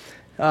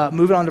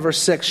 Moving on to verse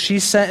 6. She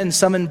sent and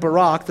summoned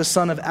Barak, the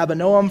son of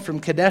Abinoam, from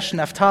Kadesh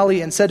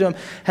Naphtali, and said to him,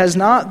 Has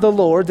not the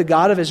Lord, the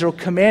God of Israel,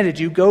 commanded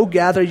you, go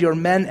gather your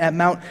men at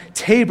Mount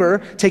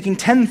Tabor, taking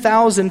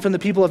 10,000 from the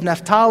people of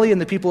Naphtali and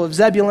the people of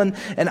Zebulun,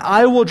 and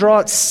I will draw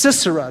out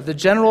Sisera, the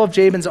general of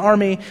Jabin's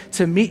army,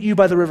 to meet you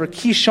by the river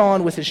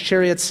Kishon with his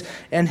chariots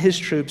and his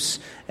troops,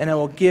 and I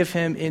will give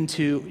him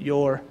into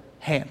your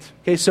hand.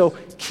 Okay, so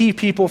key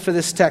people for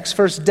this text.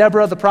 First,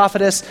 Deborah, the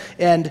prophetess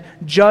and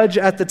judge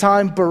at the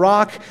time.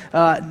 Barak,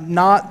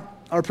 not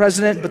our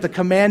president, but the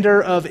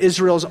commander of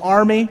Israel's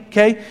army.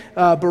 Okay,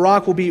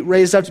 Barak will be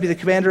raised up to be the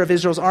commander of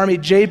Israel's army.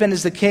 Jabin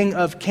is the king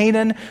of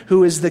Canaan,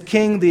 who is the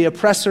king, the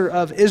oppressor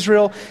of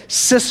Israel.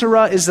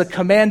 Sisera is the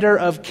commander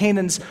of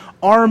Canaan's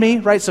army,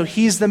 right? So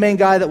he's the main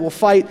guy that will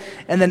fight.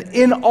 And then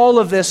in all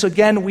of this,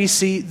 again, we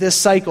see this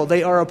cycle.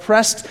 They are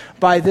oppressed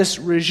by this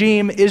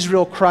regime.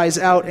 Israel cries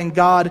out, and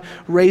God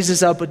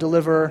raises up a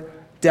deliverer,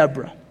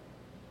 Deborah.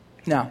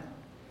 Now,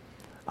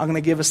 I'm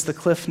going to give us the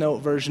Cliff Note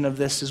version of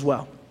this as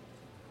well.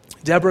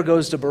 Deborah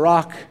goes to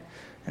Barak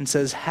and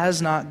says,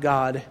 Has not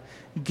God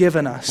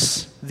given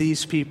us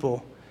these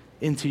people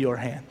into your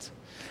hands?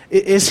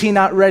 Is he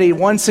not ready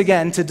once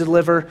again to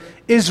deliver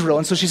Israel?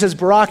 And so she says,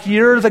 Barak,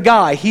 you're the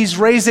guy. He's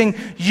raising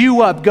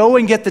you up. Go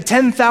and get the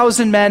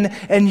 10,000 men,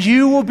 and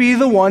you will be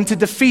the one to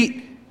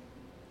defeat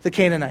the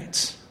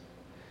Canaanites.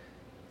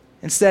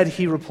 Instead,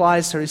 he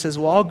replies to her, he says,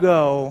 Well, I'll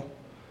go,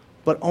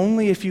 but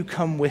only if you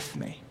come with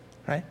me,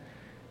 right?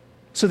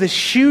 So this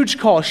huge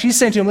call, she's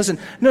saying to him, listen,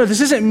 no,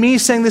 this isn't me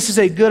saying this is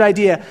a good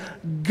idea.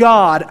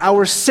 God,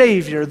 our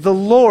Savior, the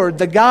Lord,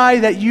 the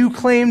guy that you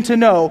claim to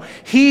know,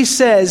 he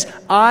says,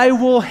 I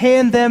will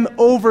hand them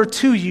over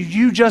to you.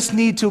 You just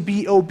need to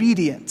be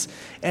obedient.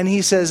 And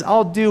he says,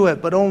 I'll do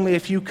it, but only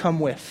if you come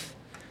with.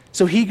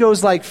 So he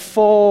goes like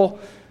full,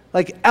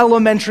 like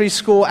elementary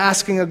school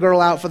asking a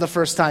girl out for the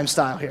first time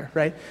style here,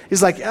 right?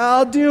 He's like,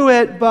 I'll do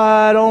it,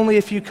 but only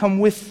if you come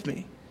with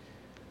me.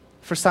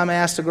 First time I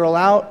asked a girl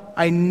out,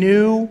 I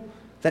knew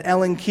that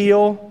Ellen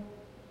Keel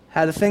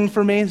had a thing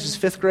for me. This is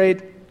 5th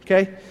grade,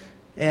 okay?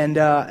 And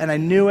I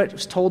knew it. It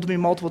was told to me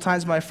multiple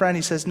times by my friend.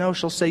 He says, no,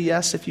 she'll say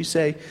yes if you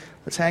say,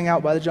 let's hang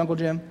out by the jungle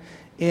gym.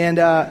 And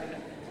I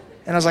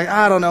was like,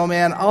 I don't know,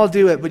 man. I'll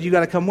do it, but you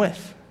got to come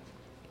with.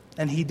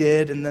 And he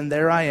did, and then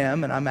there I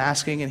am, and I'm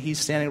asking, and he's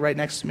standing right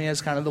next to me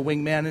as kind of the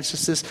wingman. It's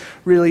just this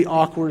really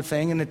awkward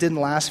thing, and it didn't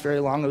last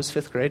very long. It was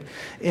 5th grade.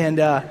 And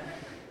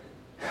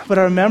but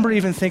I remember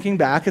even thinking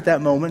back at that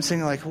moment,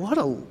 saying like, what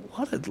a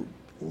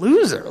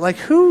loser. Like,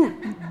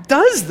 who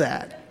does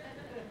that?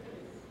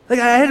 Like,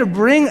 I had to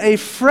bring a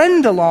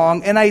friend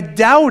along, and I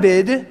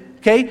doubted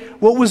okay,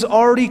 what was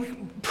already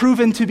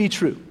proven to be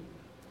true.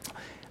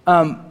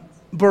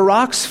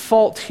 Barak's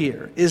fault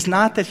here is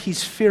not that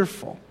he's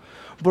fearful.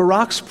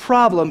 Barak's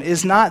problem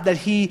is not that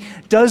he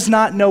does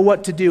not know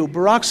what to do.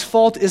 Barak's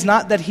fault is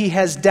not that he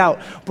has doubt.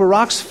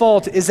 Barak's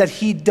fault is that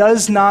he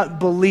does not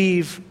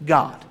believe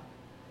God.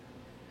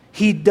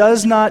 He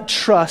does not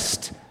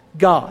trust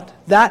God.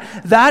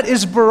 That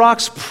is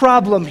Barak's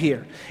problem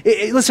here.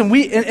 Listen,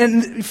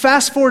 and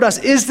fast forward us.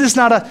 Is this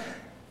not a...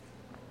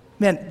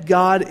 Man,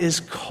 God is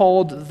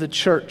called the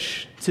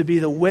church to be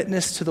the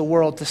witness to the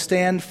world, to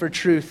stand for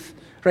truth,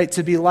 right?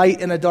 To be light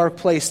in a dark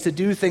place, to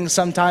do things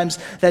sometimes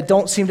that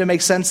don't seem to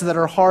make sense, that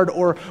are hard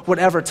or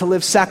whatever, to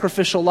live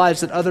sacrificial lives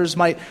that others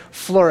might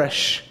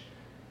flourish.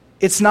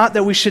 It's not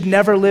that we should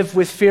never live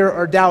with fear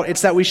or doubt.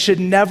 It's that we should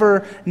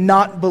never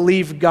not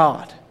believe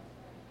God.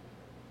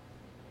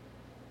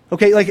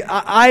 Okay, like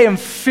I am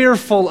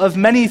fearful of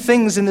many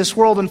things in this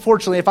world,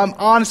 unfortunately, if I'm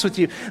honest with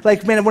you.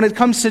 Like, man, when it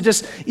comes to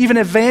just even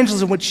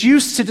evangelism, which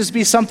used to just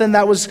be something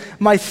that was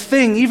my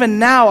thing, even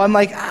now I'm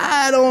like,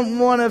 I don't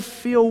want to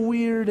feel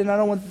weird, and I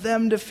don't want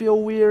them to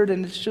feel weird,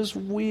 and it's just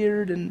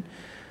weird, and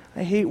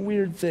I hate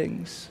weird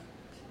things.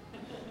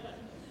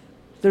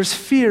 There's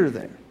fear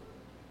there,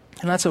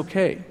 and that's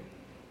okay.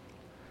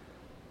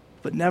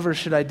 But never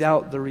should I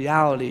doubt the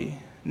reality.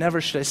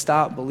 Never should I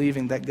stop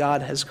believing that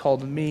God has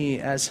called me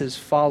as his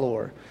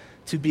follower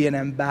to be an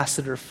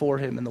ambassador for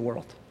him in the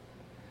world.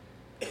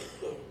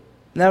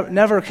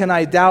 Never can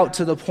I doubt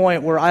to the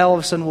point where I all of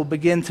a sudden will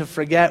begin to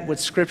forget what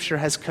Scripture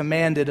has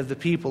commanded of the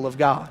people of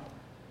God.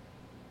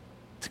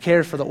 To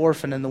care for the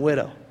orphan and the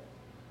widow.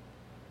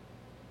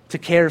 To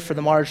care for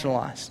the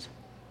marginalized.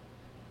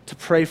 To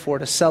pray for,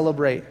 to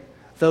celebrate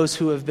those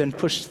who have been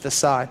pushed to the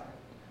side.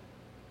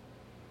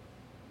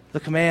 The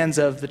commands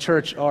of the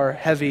church are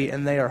heavy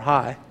and they are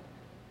high.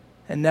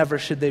 And never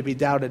should they be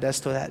doubted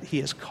as to that he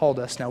has called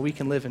us. Now we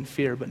can live in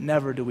fear, but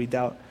never do we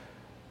doubt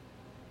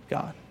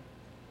God.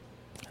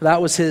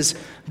 That was his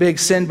big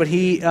sin, but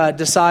he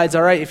decides,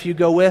 all right, if you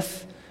go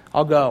with,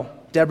 I'll go.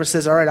 Deborah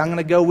says, all right, I'm going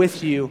to go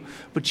with you,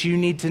 but you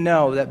need to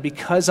know that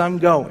because I'm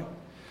going,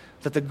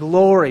 that the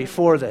glory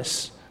for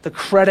this, the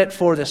credit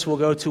for this will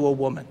go to a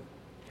woman.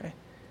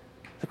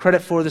 The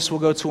credit for this will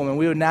go to a woman.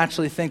 We would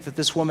naturally think that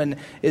this woman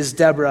is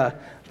Deborah,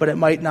 but it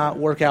might not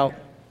work out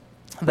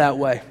that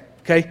way.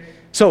 Okay?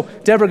 So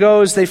Deborah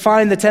goes, they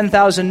find the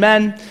 10,000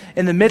 men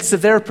in the midst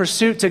of their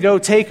pursuit to go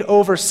take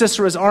over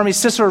Sisera's army.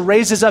 Sisera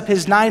raises up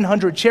his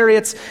 900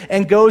 chariots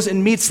and goes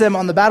and meets them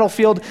on the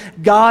battlefield.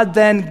 God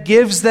then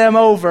gives them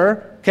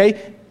over.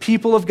 Okay?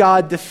 People of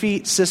God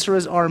defeat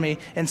Sisera's army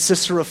and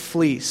Sisera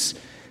flees.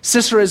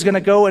 Sisera is going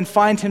to go and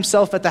find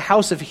himself at the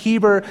house of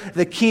Heber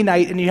the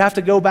Kenite, and you have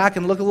to go back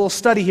and look a little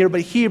study here, but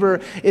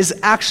Heber is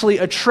actually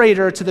a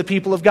traitor to the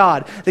people of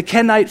God. The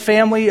Kenite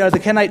family, the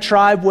Kenite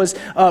tribe was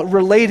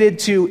related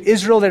to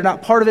Israel. They're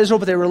not part of Israel,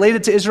 but they're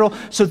related to Israel,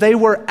 so they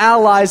were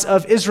allies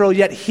of Israel,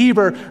 yet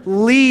Heber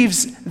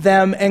leaves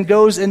them and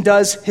goes and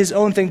does his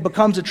own thing,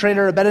 becomes a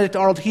traitor, a Benedict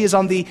Arnold. He is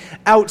on the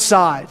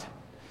outside.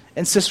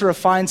 And Sisera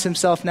finds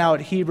himself now at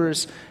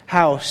Heber's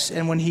house,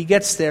 and when he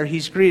gets there,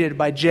 he's greeted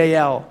by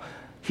Jael,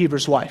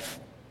 Heber's wife.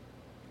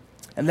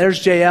 And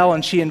there's Jael,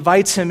 and she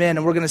invites him in,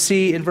 and we're going to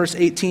see in verse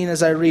 18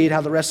 as I read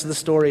how the rest of the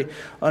story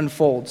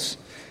unfolds.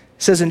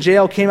 It says, and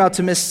Jael came out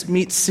to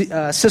meet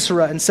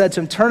Sisera and said to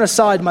him, turn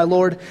aside, my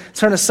lord,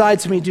 turn aside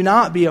to me, do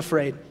not be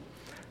afraid.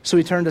 So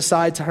he turned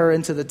aside to her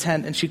into the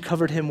tent, and she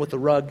covered him with a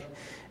rug.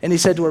 And he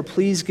said to her,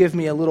 please give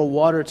me a little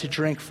water to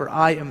drink, for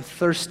I am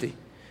thirsty.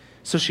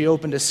 So she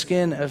opened a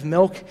skin of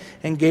milk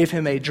and gave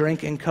him a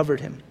drink and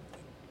covered him.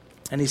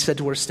 And he said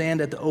to her, stand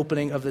at the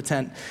opening of the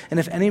tent. And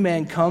if any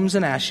man comes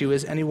and asks you,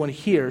 is anyone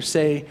here?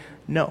 Say,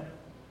 no.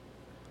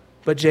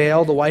 But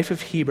Jael, the wife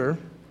of Heber,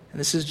 and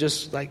this is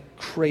just like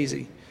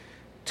crazy,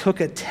 took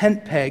a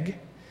tent peg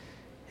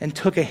and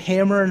took a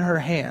hammer in her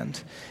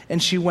hand.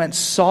 And she went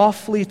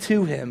softly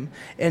to him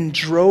and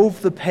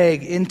drove the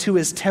peg into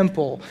his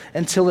temple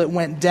until it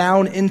went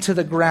down into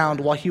the ground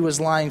while he was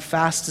lying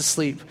fast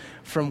asleep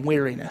from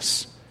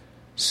weariness.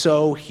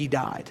 So he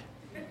died.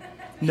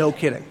 No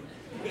kidding.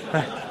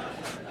 Right?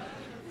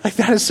 Like,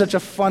 that is such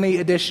a funny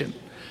addition.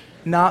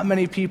 Not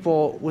many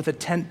people with a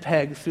tent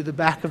peg through the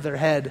back of their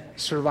head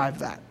survive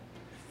that.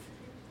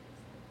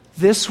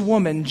 This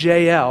woman,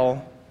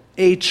 Jael,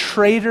 a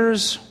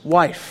traitor's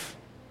wife,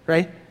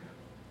 right?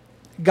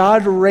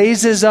 God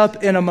raises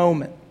up in a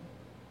moment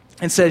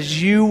and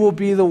says, you will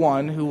be the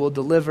one who will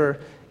deliver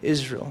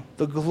Israel.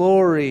 The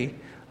glory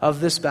of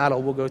this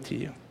battle will go to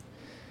you.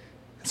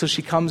 And so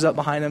she comes up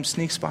behind him,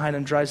 sneaks behind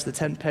him, drives the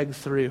tent peg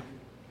through.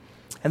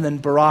 And then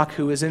Barak,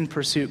 who is in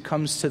pursuit,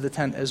 comes to the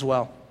tent as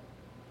well,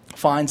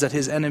 finds that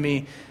his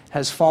enemy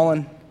has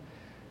fallen,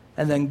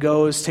 and then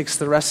goes, takes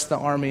the rest of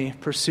the army,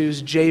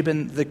 pursues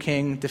Jabin the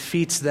king,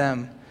 defeats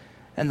them,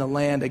 and the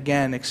land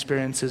again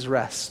experiences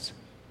rest.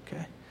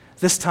 Okay?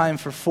 This time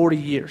for 40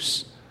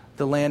 years,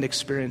 the land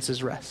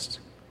experiences rest.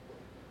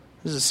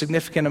 This is a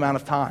significant amount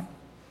of time.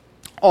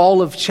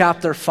 All of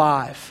chapter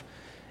 5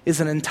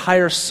 is an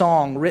entire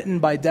song written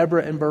by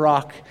Deborah and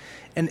Barak,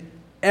 and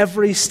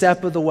every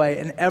step of the way,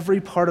 in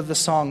every part of the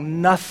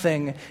song,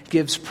 nothing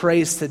gives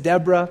praise to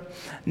Deborah,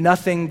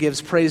 nothing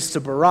gives praise to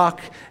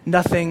Barak,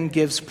 nothing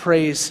gives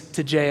praise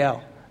to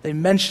Jael. They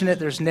mention it,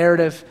 there's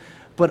narrative,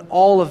 but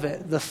all of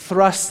it, the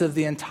thrust of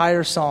the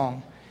entire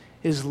song,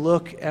 is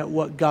look at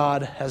what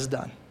God has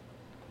done.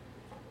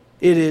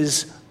 It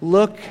is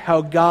look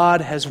how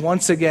God has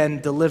once again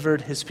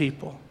delivered his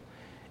people.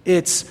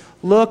 It's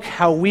look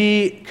how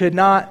we could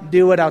not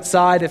do it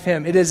outside of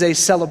him. It is a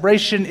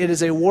celebration. It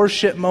is a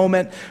worship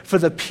moment for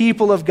the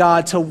people of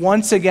God to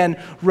once again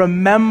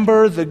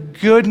remember the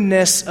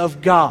goodness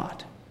of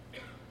God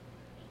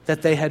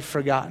that they had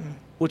forgotten,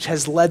 which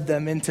has led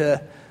them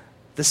into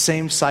the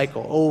same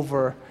cycle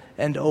over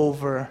and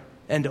over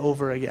and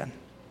over again.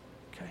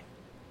 Okay.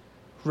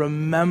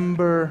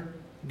 Remember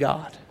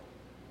God.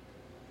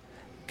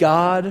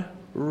 God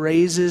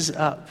raises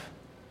up.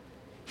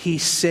 He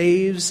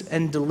saves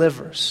and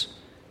delivers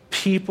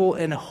people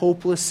in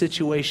hopeless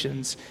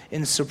situations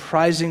in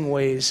surprising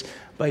ways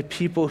by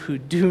people who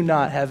do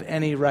not have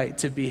any right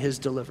to be his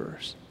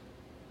deliverers.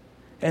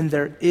 And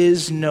there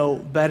is no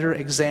better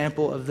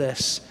example of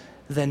this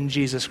than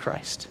Jesus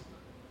Christ.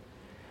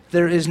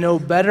 There is no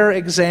better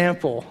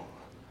example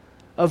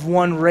of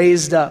one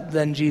raised up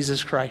than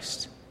Jesus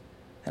Christ.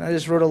 And I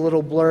just wrote a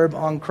little blurb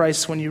on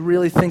Christ. When you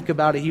really think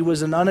about it, he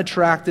was an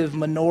unattractive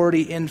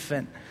minority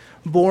infant,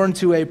 born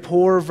to a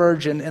poor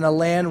virgin in a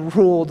land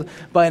ruled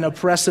by an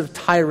oppressive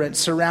tyrant,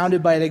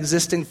 surrounded by an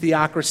existing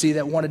theocracy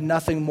that wanted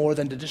nothing more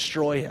than to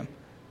destroy him.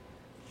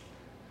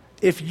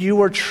 If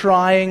you are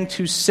trying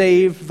to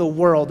save the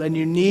world and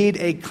you need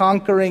a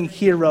conquering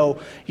hero,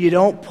 you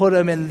don't put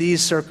him in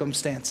these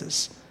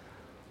circumstances.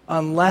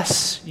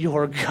 Unless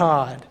you're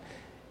God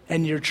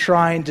and you're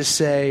trying to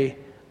say,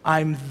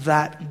 I'm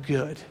that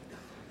good.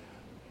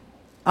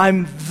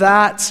 I'm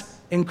that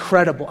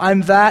incredible.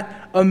 I'm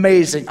that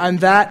amazing. I'm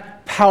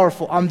that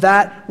powerful. I'm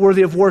that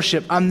worthy of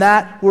worship. I'm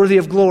that worthy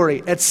of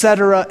glory,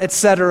 etc.,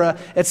 etc.,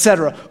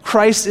 etc.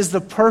 Christ is the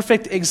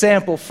perfect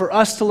example for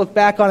us to look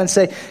back on and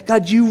say,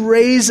 God, you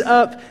raise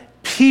up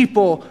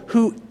people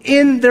who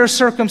in their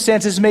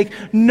circumstances make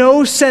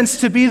no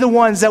sense to be the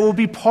ones that will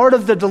be part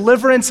of the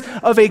deliverance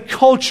of a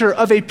culture,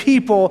 of a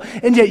people,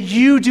 and yet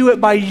you do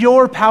it by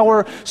your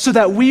power so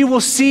that we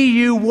will see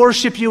you,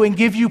 worship you, and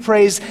give you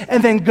praise,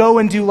 and then go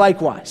and do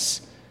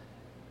likewise.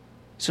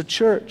 So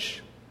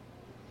church,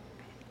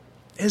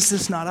 is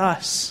this not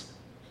us?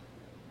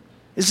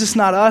 Is this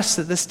not us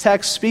that this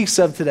text speaks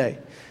of today?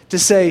 To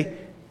say,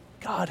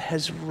 God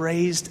has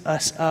raised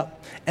us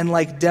up. And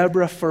like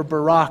Deborah for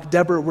Barak,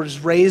 Deborah was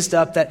raised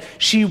up that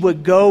she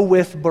would go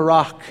with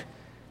Barak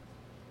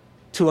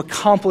to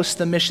accomplish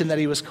the mission that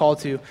he was called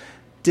to.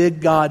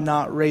 Did God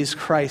not raise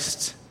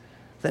Christ?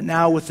 That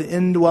now with the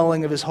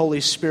indwelling of his Holy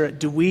Spirit,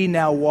 do we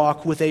now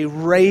walk with a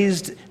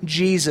raised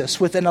Jesus,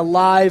 with an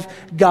alive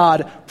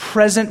God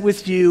present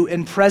with you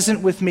and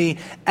present with me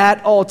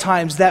at all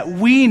times, that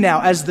we now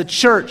as the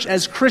church,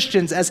 as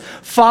Christians, as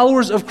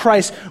followers of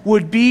Christ,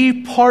 would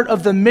be part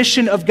of the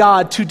mission of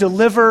God to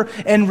deliver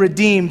and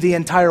redeem the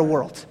entire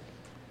world.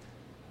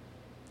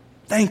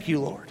 Thank you,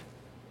 Lord.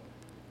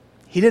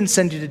 He didn't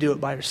send you to do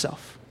it by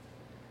yourself.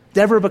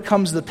 Deborah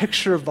becomes the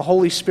picture of the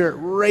Holy Spirit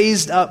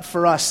raised up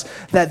for us,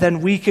 that then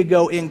we could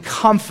go in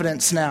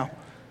confidence now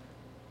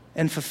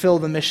and fulfill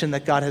the mission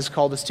that God has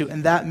called us to.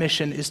 And that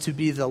mission is to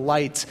be the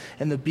light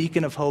and the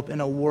beacon of hope in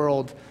a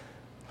world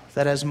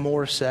that, as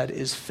Moore said,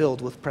 is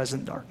filled with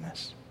present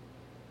darkness.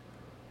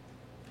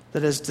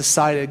 That has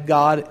decided,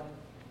 God,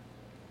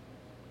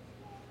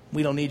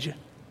 we don't need you.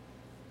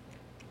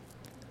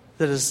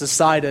 That has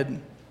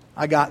decided,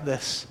 I got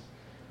this.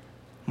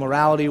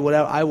 Morality,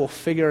 whatever, I will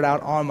figure it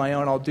out on my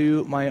own. I'll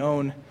do my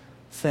own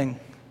thing.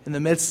 In the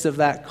midst of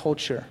that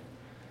culture,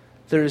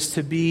 there is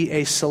to be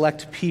a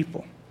select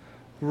people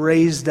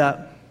raised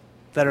up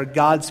that are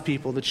God's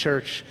people, the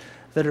church,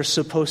 that are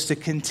supposed to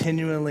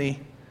continually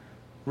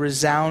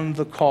resound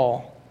the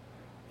call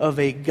of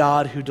a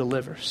God who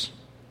delivers.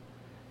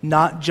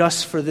 Not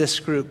just for this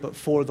group, but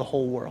for the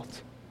whole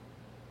world.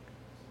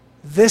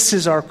 This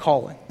is our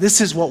calling. This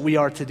is what we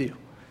are to do.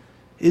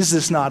 Is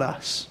this not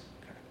us?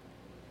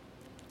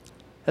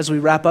 As we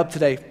wrap up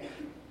today,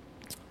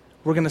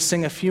 we're going to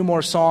sing a few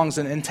more songs,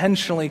 and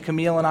intentionally,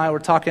 Camille and I were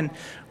talking,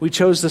 we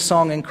chose the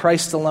song In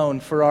Christ Alone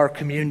for our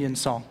communion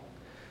song.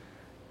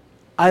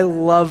 I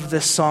love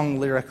this song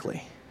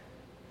lyrically.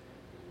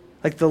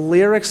 Like the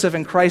lyrics of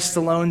In Christ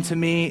Alone to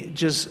me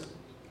just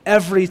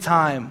every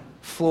time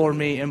floor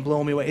me and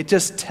blow me away. It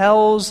just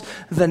tells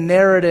the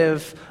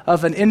narrative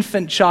of an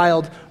infant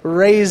child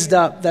raised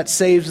up that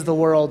saves the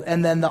world,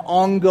 and then the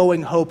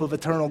ongoing hope of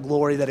eternal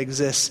glory that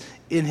exists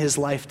in his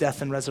life,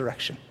 death, and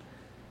resurrection.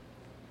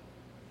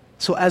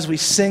 So as we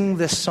sing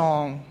this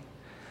song,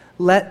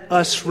 let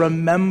us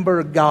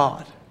remember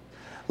God.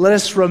 Let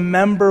us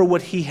remember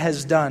what he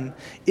has done.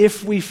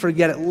 If we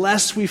forget it,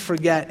 lest we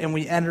forget and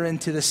we enter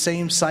into the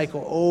same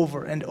cycle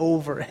over and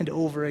over and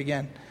over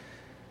again,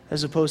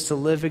 as opposed to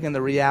living in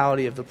the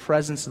reality of the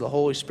presence of the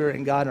Holy Spirit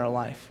and God in our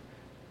life,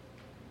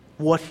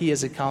 what he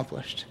has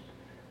accomplished,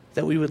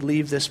 that we would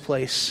leave this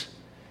place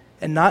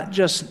and not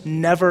just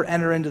never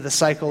enter into the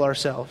cycle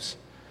ourselves,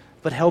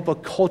 but help a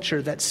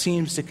culture that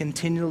seems to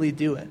continually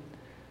do it,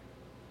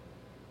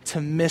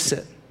 to miss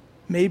it,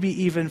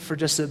 maybe even for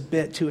just a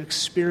bit, to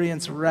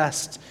experience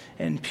rest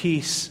and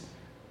peace,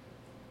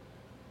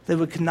 that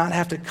we could not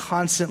have to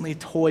constantly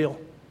toil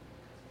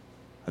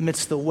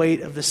amidst the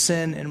weight of the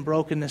sin and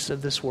brokenness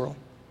of this world.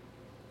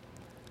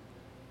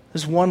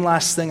 There's one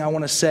last thing I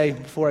want to say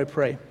before I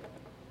pray.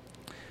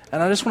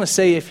 And I just want to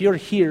say, if you're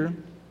here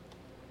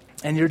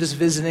and you're just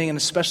visiting, and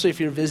especially if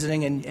you're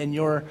visiting and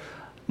you're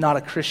not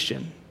a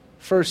Christian,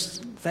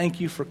 first, thank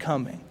you for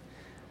coming.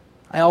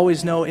 I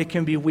always know it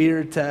can be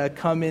weird to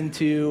come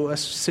into a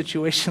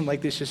situation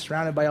like this, just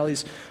surrounded by all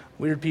these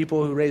weird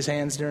people who raise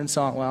hands during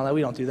song. Well,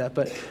 we don't do that,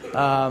 but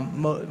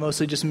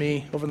mostly just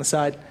me over on the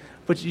side.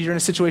 But you're in a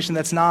situation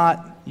that's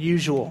not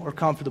usual or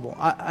comfortable.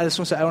 I just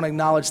want to say, I want to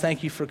acknowledge,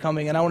 thank you for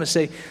coming. And I want to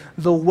say,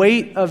 the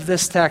weight of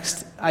this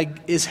text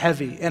is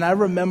heavy. And I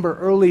remember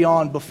early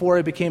on, before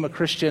I became a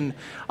Christian,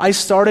 I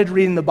started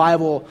reading the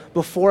Bible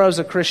before I was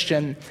a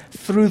Christian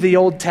through the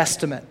Old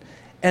Testament.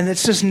 And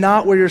it's just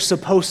not where you're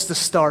supposed to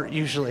start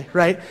usually,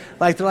 right?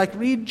 Like they're like,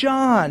 read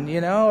John,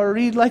 or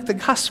read like the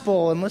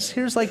gospel, and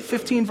here's like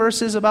 15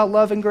 verses about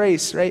love and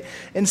grace, right?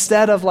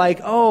 Instead of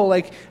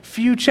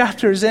few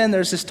chapters in,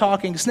 there's this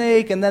talking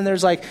snake, and then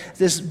there's like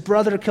this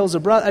brother kills a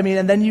brother.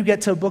 And then you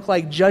get to a book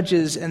like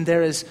Judges, and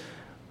there is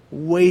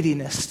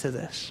weightiness to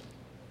this.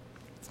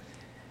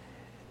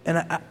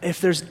 And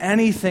if there's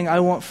anything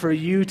I want for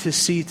you to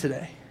see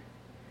today,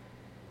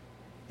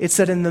 it's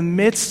that in the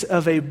midst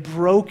of a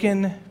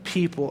broken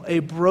people, a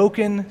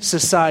broken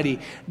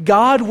society,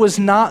 God was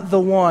not the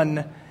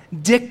one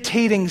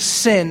dictating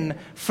sin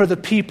for the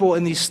people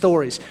in these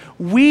stories.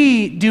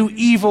 We do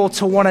evil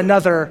to one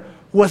another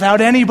without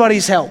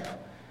anybody's help.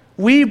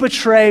 We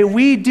betray,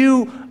 we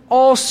do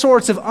all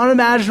sorts of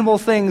unimaginable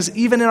things,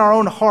 even in our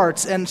own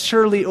hearts, and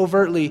surely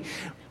overtly.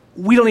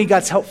 We don't need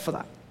God's help for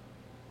that.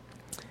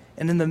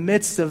 And in the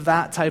midst of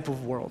that type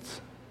of world,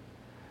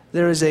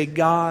 there is a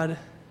God,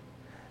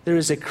 there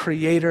is a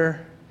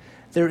Creator,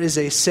 there is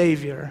a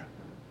Savior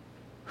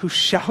who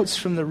shouts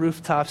from the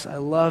rooftops, I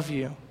love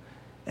you,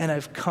 and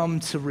I've come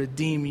to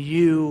redeem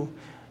you,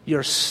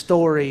 your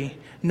story,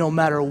 no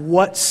matter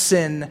what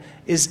sin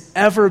has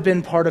ever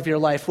been part of your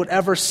life,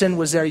 whatever sin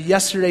was there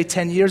yesterday,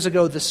 10 years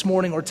ago, this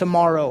morning, or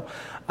tomorrow.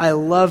 I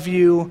love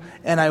you,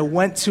 and I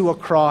went to a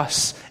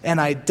cross, and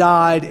I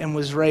died and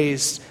was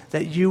raised,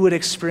 that you would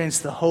experience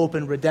the hope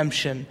and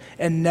redemption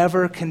and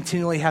never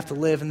continually have to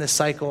live in this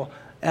cycle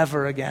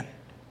ever again.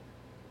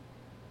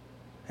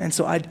 And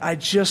so I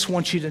just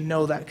want you to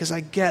know that, because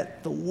I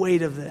get the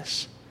weight of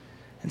this.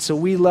 And so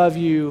we love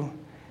you.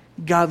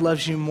 God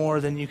loves you more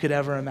than you could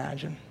ever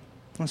imagine.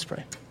 Let's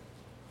pray.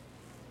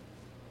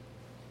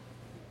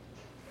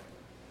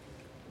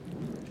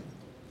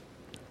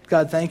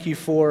 God, thank you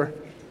for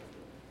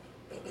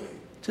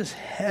just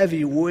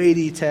heavy,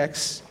 weighty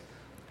texts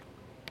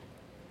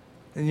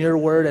in your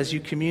word as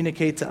you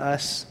communicate to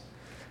us.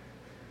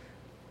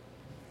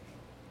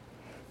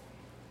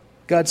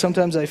 God,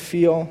 sometimes I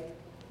feel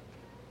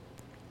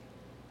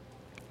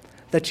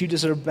that you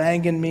just are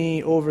banging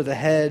me over the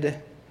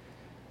head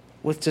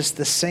with just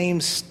the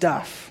same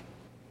stuff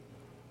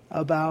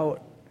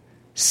about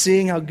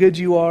seeing how good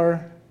you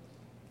are,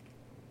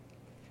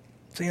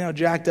 seeing how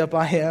jacked up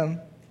I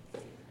am,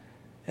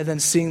 and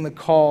then seeing the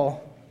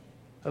call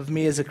of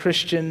me as a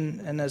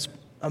Christian and as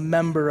a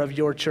member of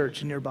your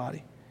church and your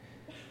body.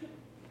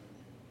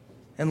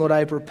 And Lord,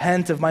 I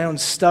repent of my own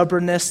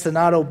stubbornness to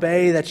not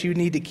obey, that you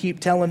need to keep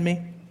telling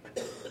me.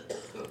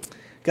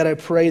 God, I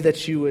pray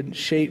that you would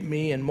shape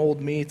me and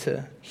mold me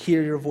to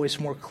hear your voice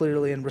more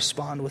clearly and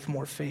respond with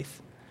more faith.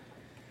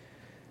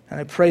 And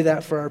I pray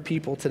that for our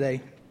people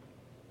today.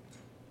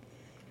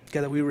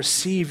 God, that we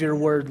receive your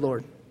word,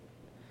 Lord.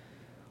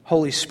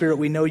 Holy Spirit,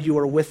 we know you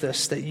are with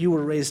us, that you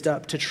were raised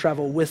up to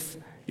travel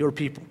with your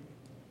people.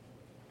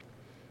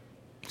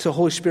 So,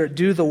 Holy Spirit,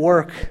 do the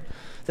work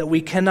that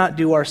we cannot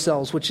do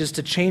ourselves, which is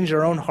to change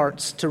our own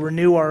hearts, to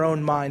renew our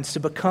own minds,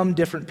 to become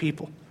different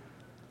people.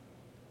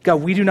 God,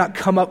 we do not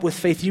come up with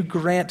faith. You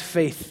grant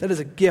faith. That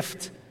is a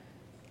gift.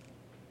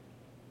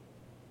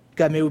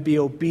 God, may we be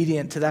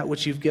obedient to that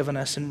which you've given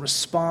us and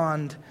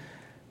respond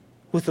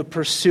with a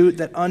pursuit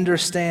that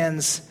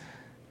understands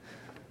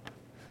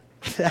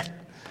that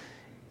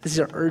these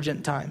are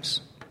urgent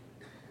times.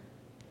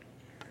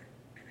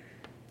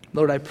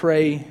 Lord, I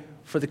pray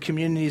for the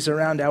communities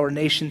around our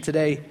nation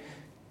today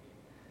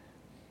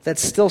that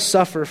still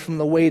suffer from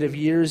the weight of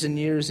years and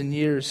years and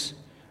years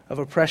of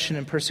oppression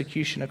and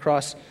persecution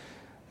across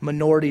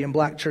minority and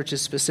black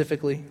churches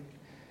specifically.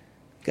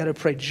 God, I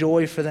pray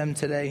joy for them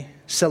today,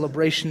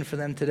 celebration for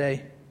them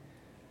today,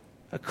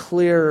 a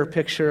clearer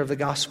picture of the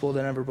gospel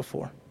than ever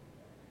before.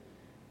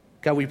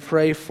 God, we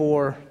pray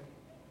for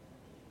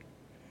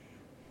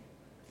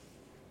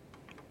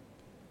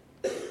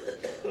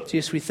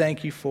Jesus, we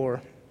thank you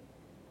for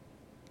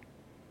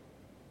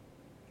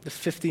the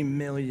 50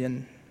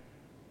 million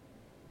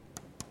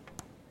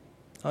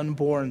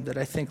unborn that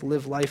I think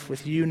live life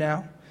with you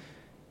now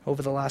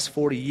over the last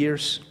 40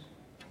 years.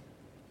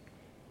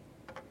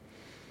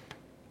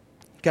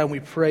 God, we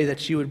pray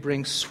that you would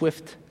bring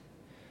swift,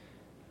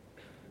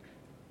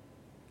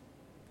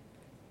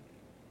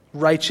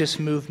 righteous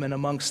movement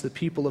amongst the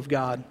people of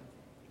God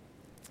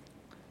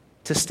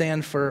to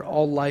stand for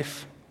all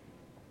life.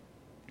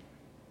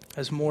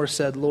 As Moore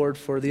said, Lord,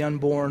 for the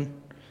unborn,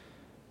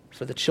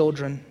 for the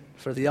children,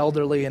 for the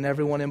elderly, and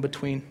everyone in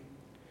between.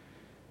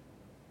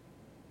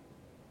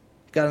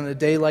 God, on a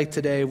day like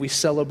today, we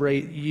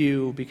celebrate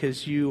you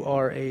because you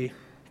are a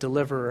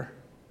deliverer.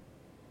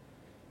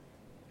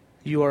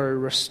 You are a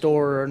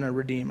restorer and a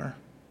redeemer.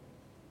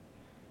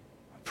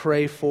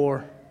 Pray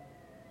for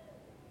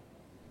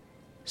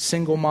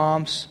single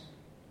moms,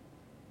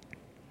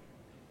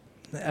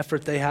 the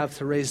effort they have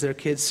to raise their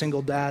kids,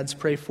 single dads.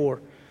 Pray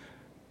for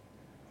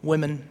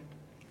women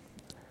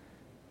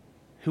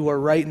who are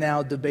right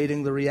now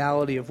debating the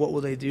reality of what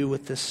will they do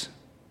with this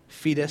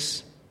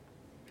fetus.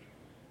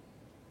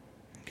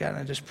 God,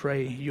 I just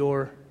pray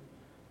your,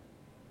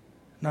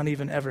 not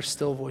even ever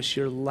still voice,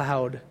 your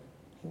loud,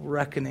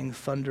 reckoning,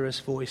 thunderous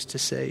voice to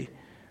say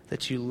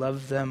that you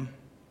love them,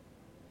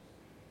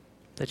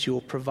 that you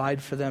will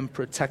provide for them,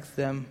 protect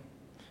them,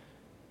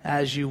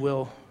 as you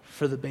will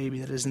for the baby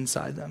that is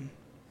inside them.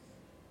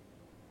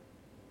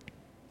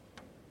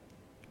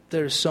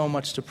 There's so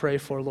much to pray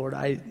for, Lord.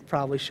 I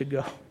probably should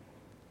go.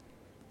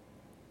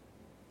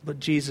 But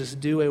Jesus,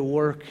 do a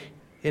work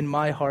in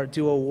my heart.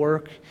 Do a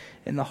work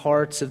in the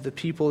hearts of the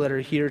people that are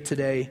here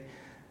today,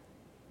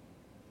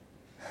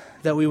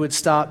 that we would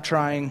stop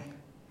trying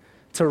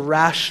to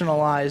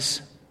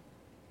rationalize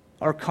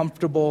our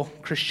comfortable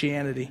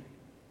Christianity.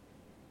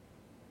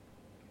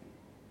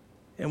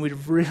 And we'd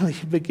really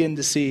begin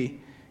to see,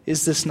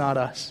 is this not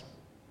us?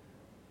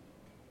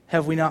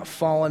 Have we not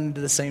fallen into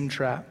the same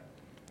trap?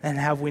 And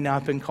have we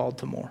not been called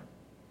to more?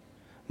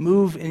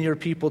 Move in your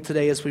people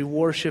today as we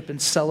worship and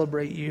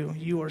celebrate you.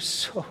 You are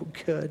so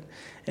good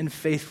and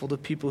faithful to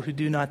people who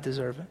do not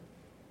deserve it.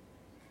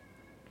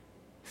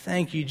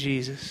 Thank you,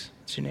 Jesus.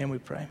 It's your name we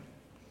pray.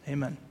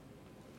 Amen.